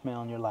the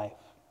Ishmael in your life?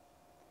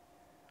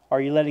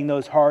 Are you letting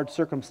those hard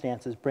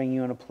circumstances bring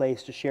you in a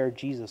place to share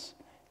Jesus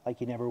like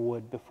you never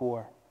would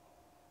before?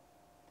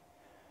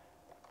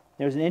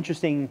 There's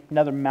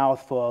another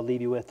mouthful I'll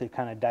leave you with to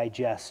kind of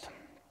digest.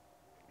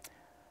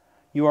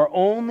 You are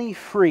only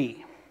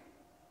free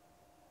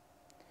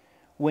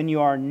when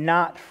you are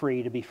not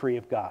free to be free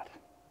of God.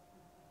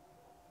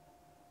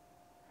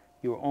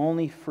 You are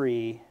only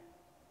free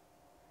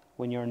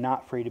when you're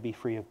not free to be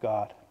free of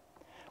God.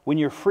 When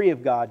you're free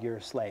of God, you're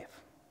a slave.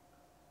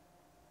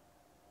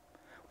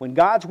 When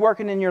God's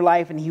working in your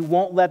life and He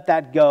won't let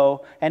that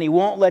go, and He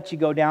won't let you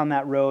go down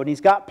that road,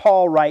 He's got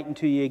Paul writing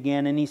to you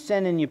again, and He's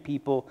sending you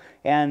people,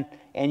 and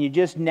you're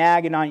just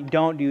nagging on,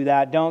 don't do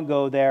that, don't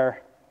go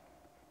there.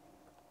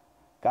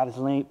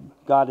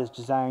 God is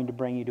desiring to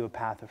bring you to a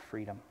path of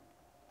freedom.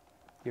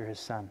 You're His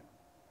son.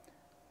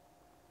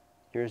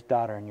 You're His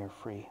daughter, and you're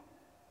free.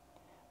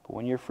 But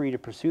when you're free to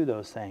pursue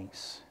those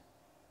things,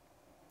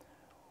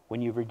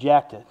 when you've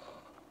rejected,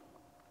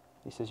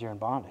 He says you're in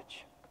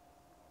bondage.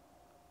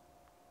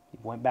 You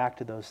went back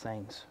to those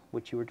things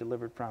which you were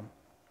delivered from.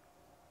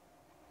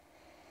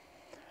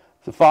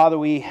 So, Father,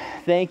 we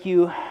thank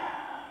you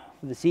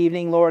for this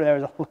evening, Lord.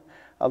 There's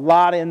a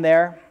lot in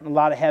there, a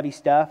lot of heavy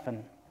stuff.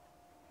 And,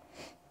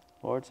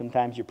 Lord,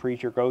 sometimes your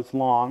preacher goes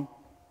long.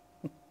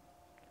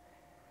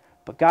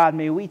 But, God,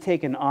 may we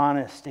take an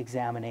honest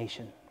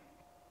examination.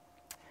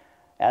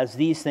 As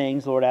these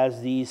things, Lord,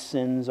 as these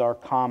sins are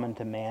common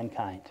to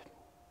mankind.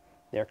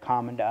 They're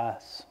common to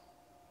us.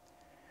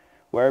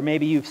 Where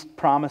maybe you've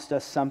promised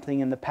us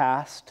something in the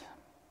past,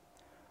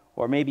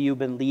 or maybe you've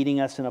been leading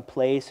us in a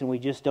place and we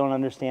just don't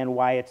understand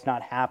why it's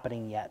not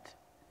happening yet.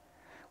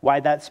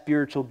 Why that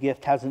spiritual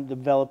gift hasn't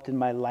developed in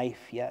my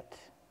life yet.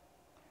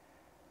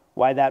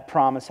 Why that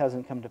promise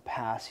hasn't come to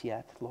pass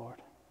yet,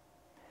 Lord.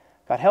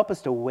 God, help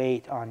us to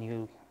wait on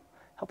you.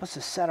 Help us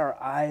to set our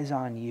eyes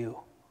on you.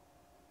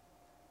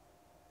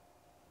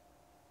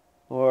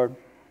 Lord,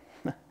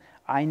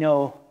 I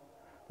know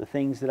the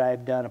things that I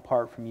have done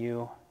apart from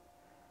you,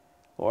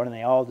 Lord, and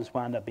they all just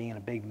wound up being a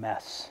big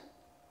mess.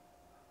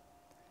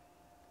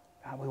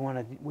 God, we want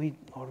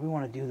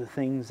to do the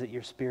things that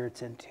your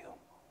Spirit's into.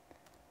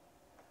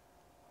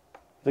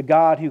 The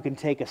God who can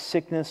take a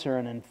sickness or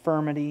an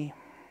infirmity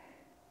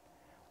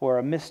or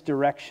a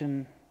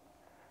misdirection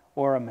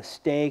or a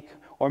mistake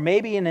or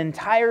maybe an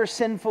entire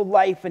sinful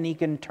life, and He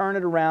can turn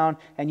it around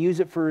and use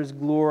it for His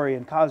glory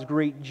and cause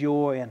great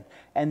joy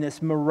and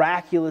this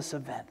miraculous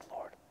event,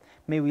 Lord.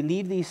 May we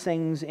leave these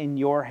things in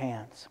your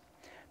hands.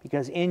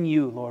 Because in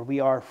you, Lord, we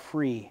are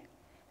free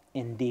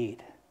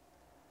indeed.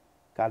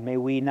 God, may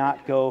we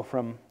not go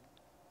from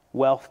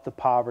wealth to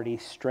poverty,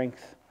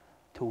 strength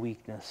to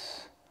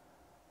weakness,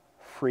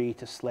 free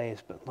to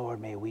slaves, but Lord,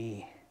 may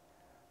we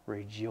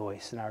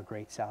rejoice in our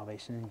great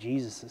salvation. In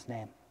Jesus'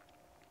 name,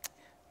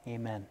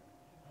 amen.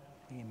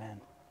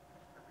 Amen.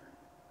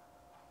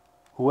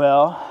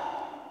 Well,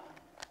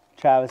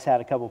 Travis had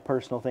a couple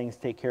personal things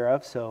to take care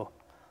of, so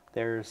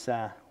we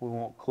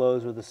won't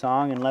close with a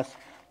song unless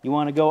you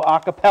want to go a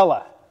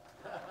cappella.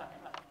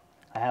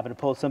 I happen to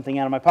pull something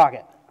out of my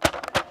pocket.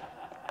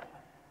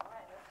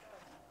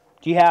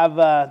 Do you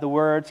have the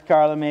words,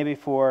 Carla, maybe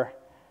for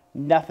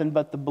Nothing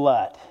But the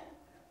Blood?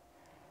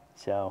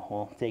 So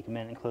we'll take a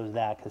minute and close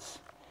that, because,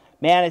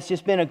 man, it's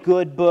just been a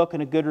good book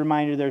and a good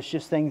reminder. There's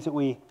just things that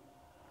we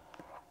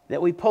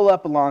pull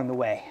up along the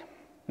way.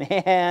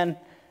 Man,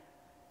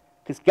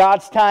 because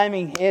God's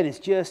timing, it is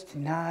just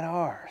not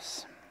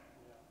ours.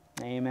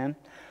 Amen.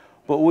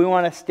 But we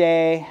want to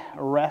stay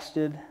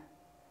rested,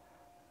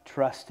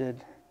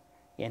 trusted,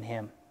 in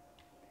Him.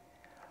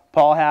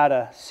 Paul had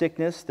a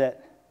sickness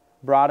that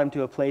brought him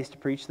to a place to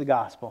preach the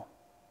gospel.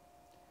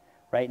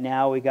 Right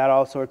now, we got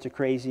all sorts of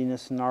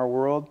craziness in our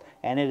world,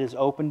 and it has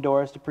opened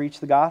doors to preach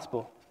the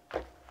gospel.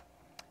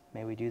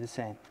 May we do the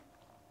same.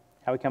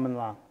 How are we coming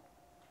along?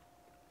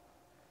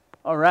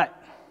 All right.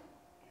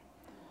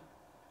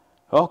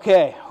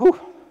 Okay. Whew.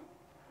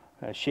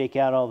 Gotta shake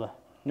out all the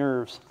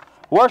nerves.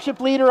 Worship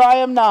leader I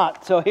am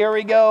not, so here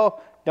we go.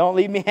 Don't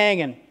leave me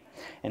hanging.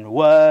 And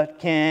what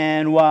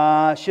can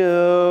wash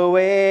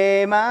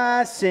away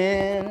my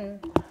sin?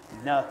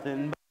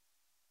 Nothing but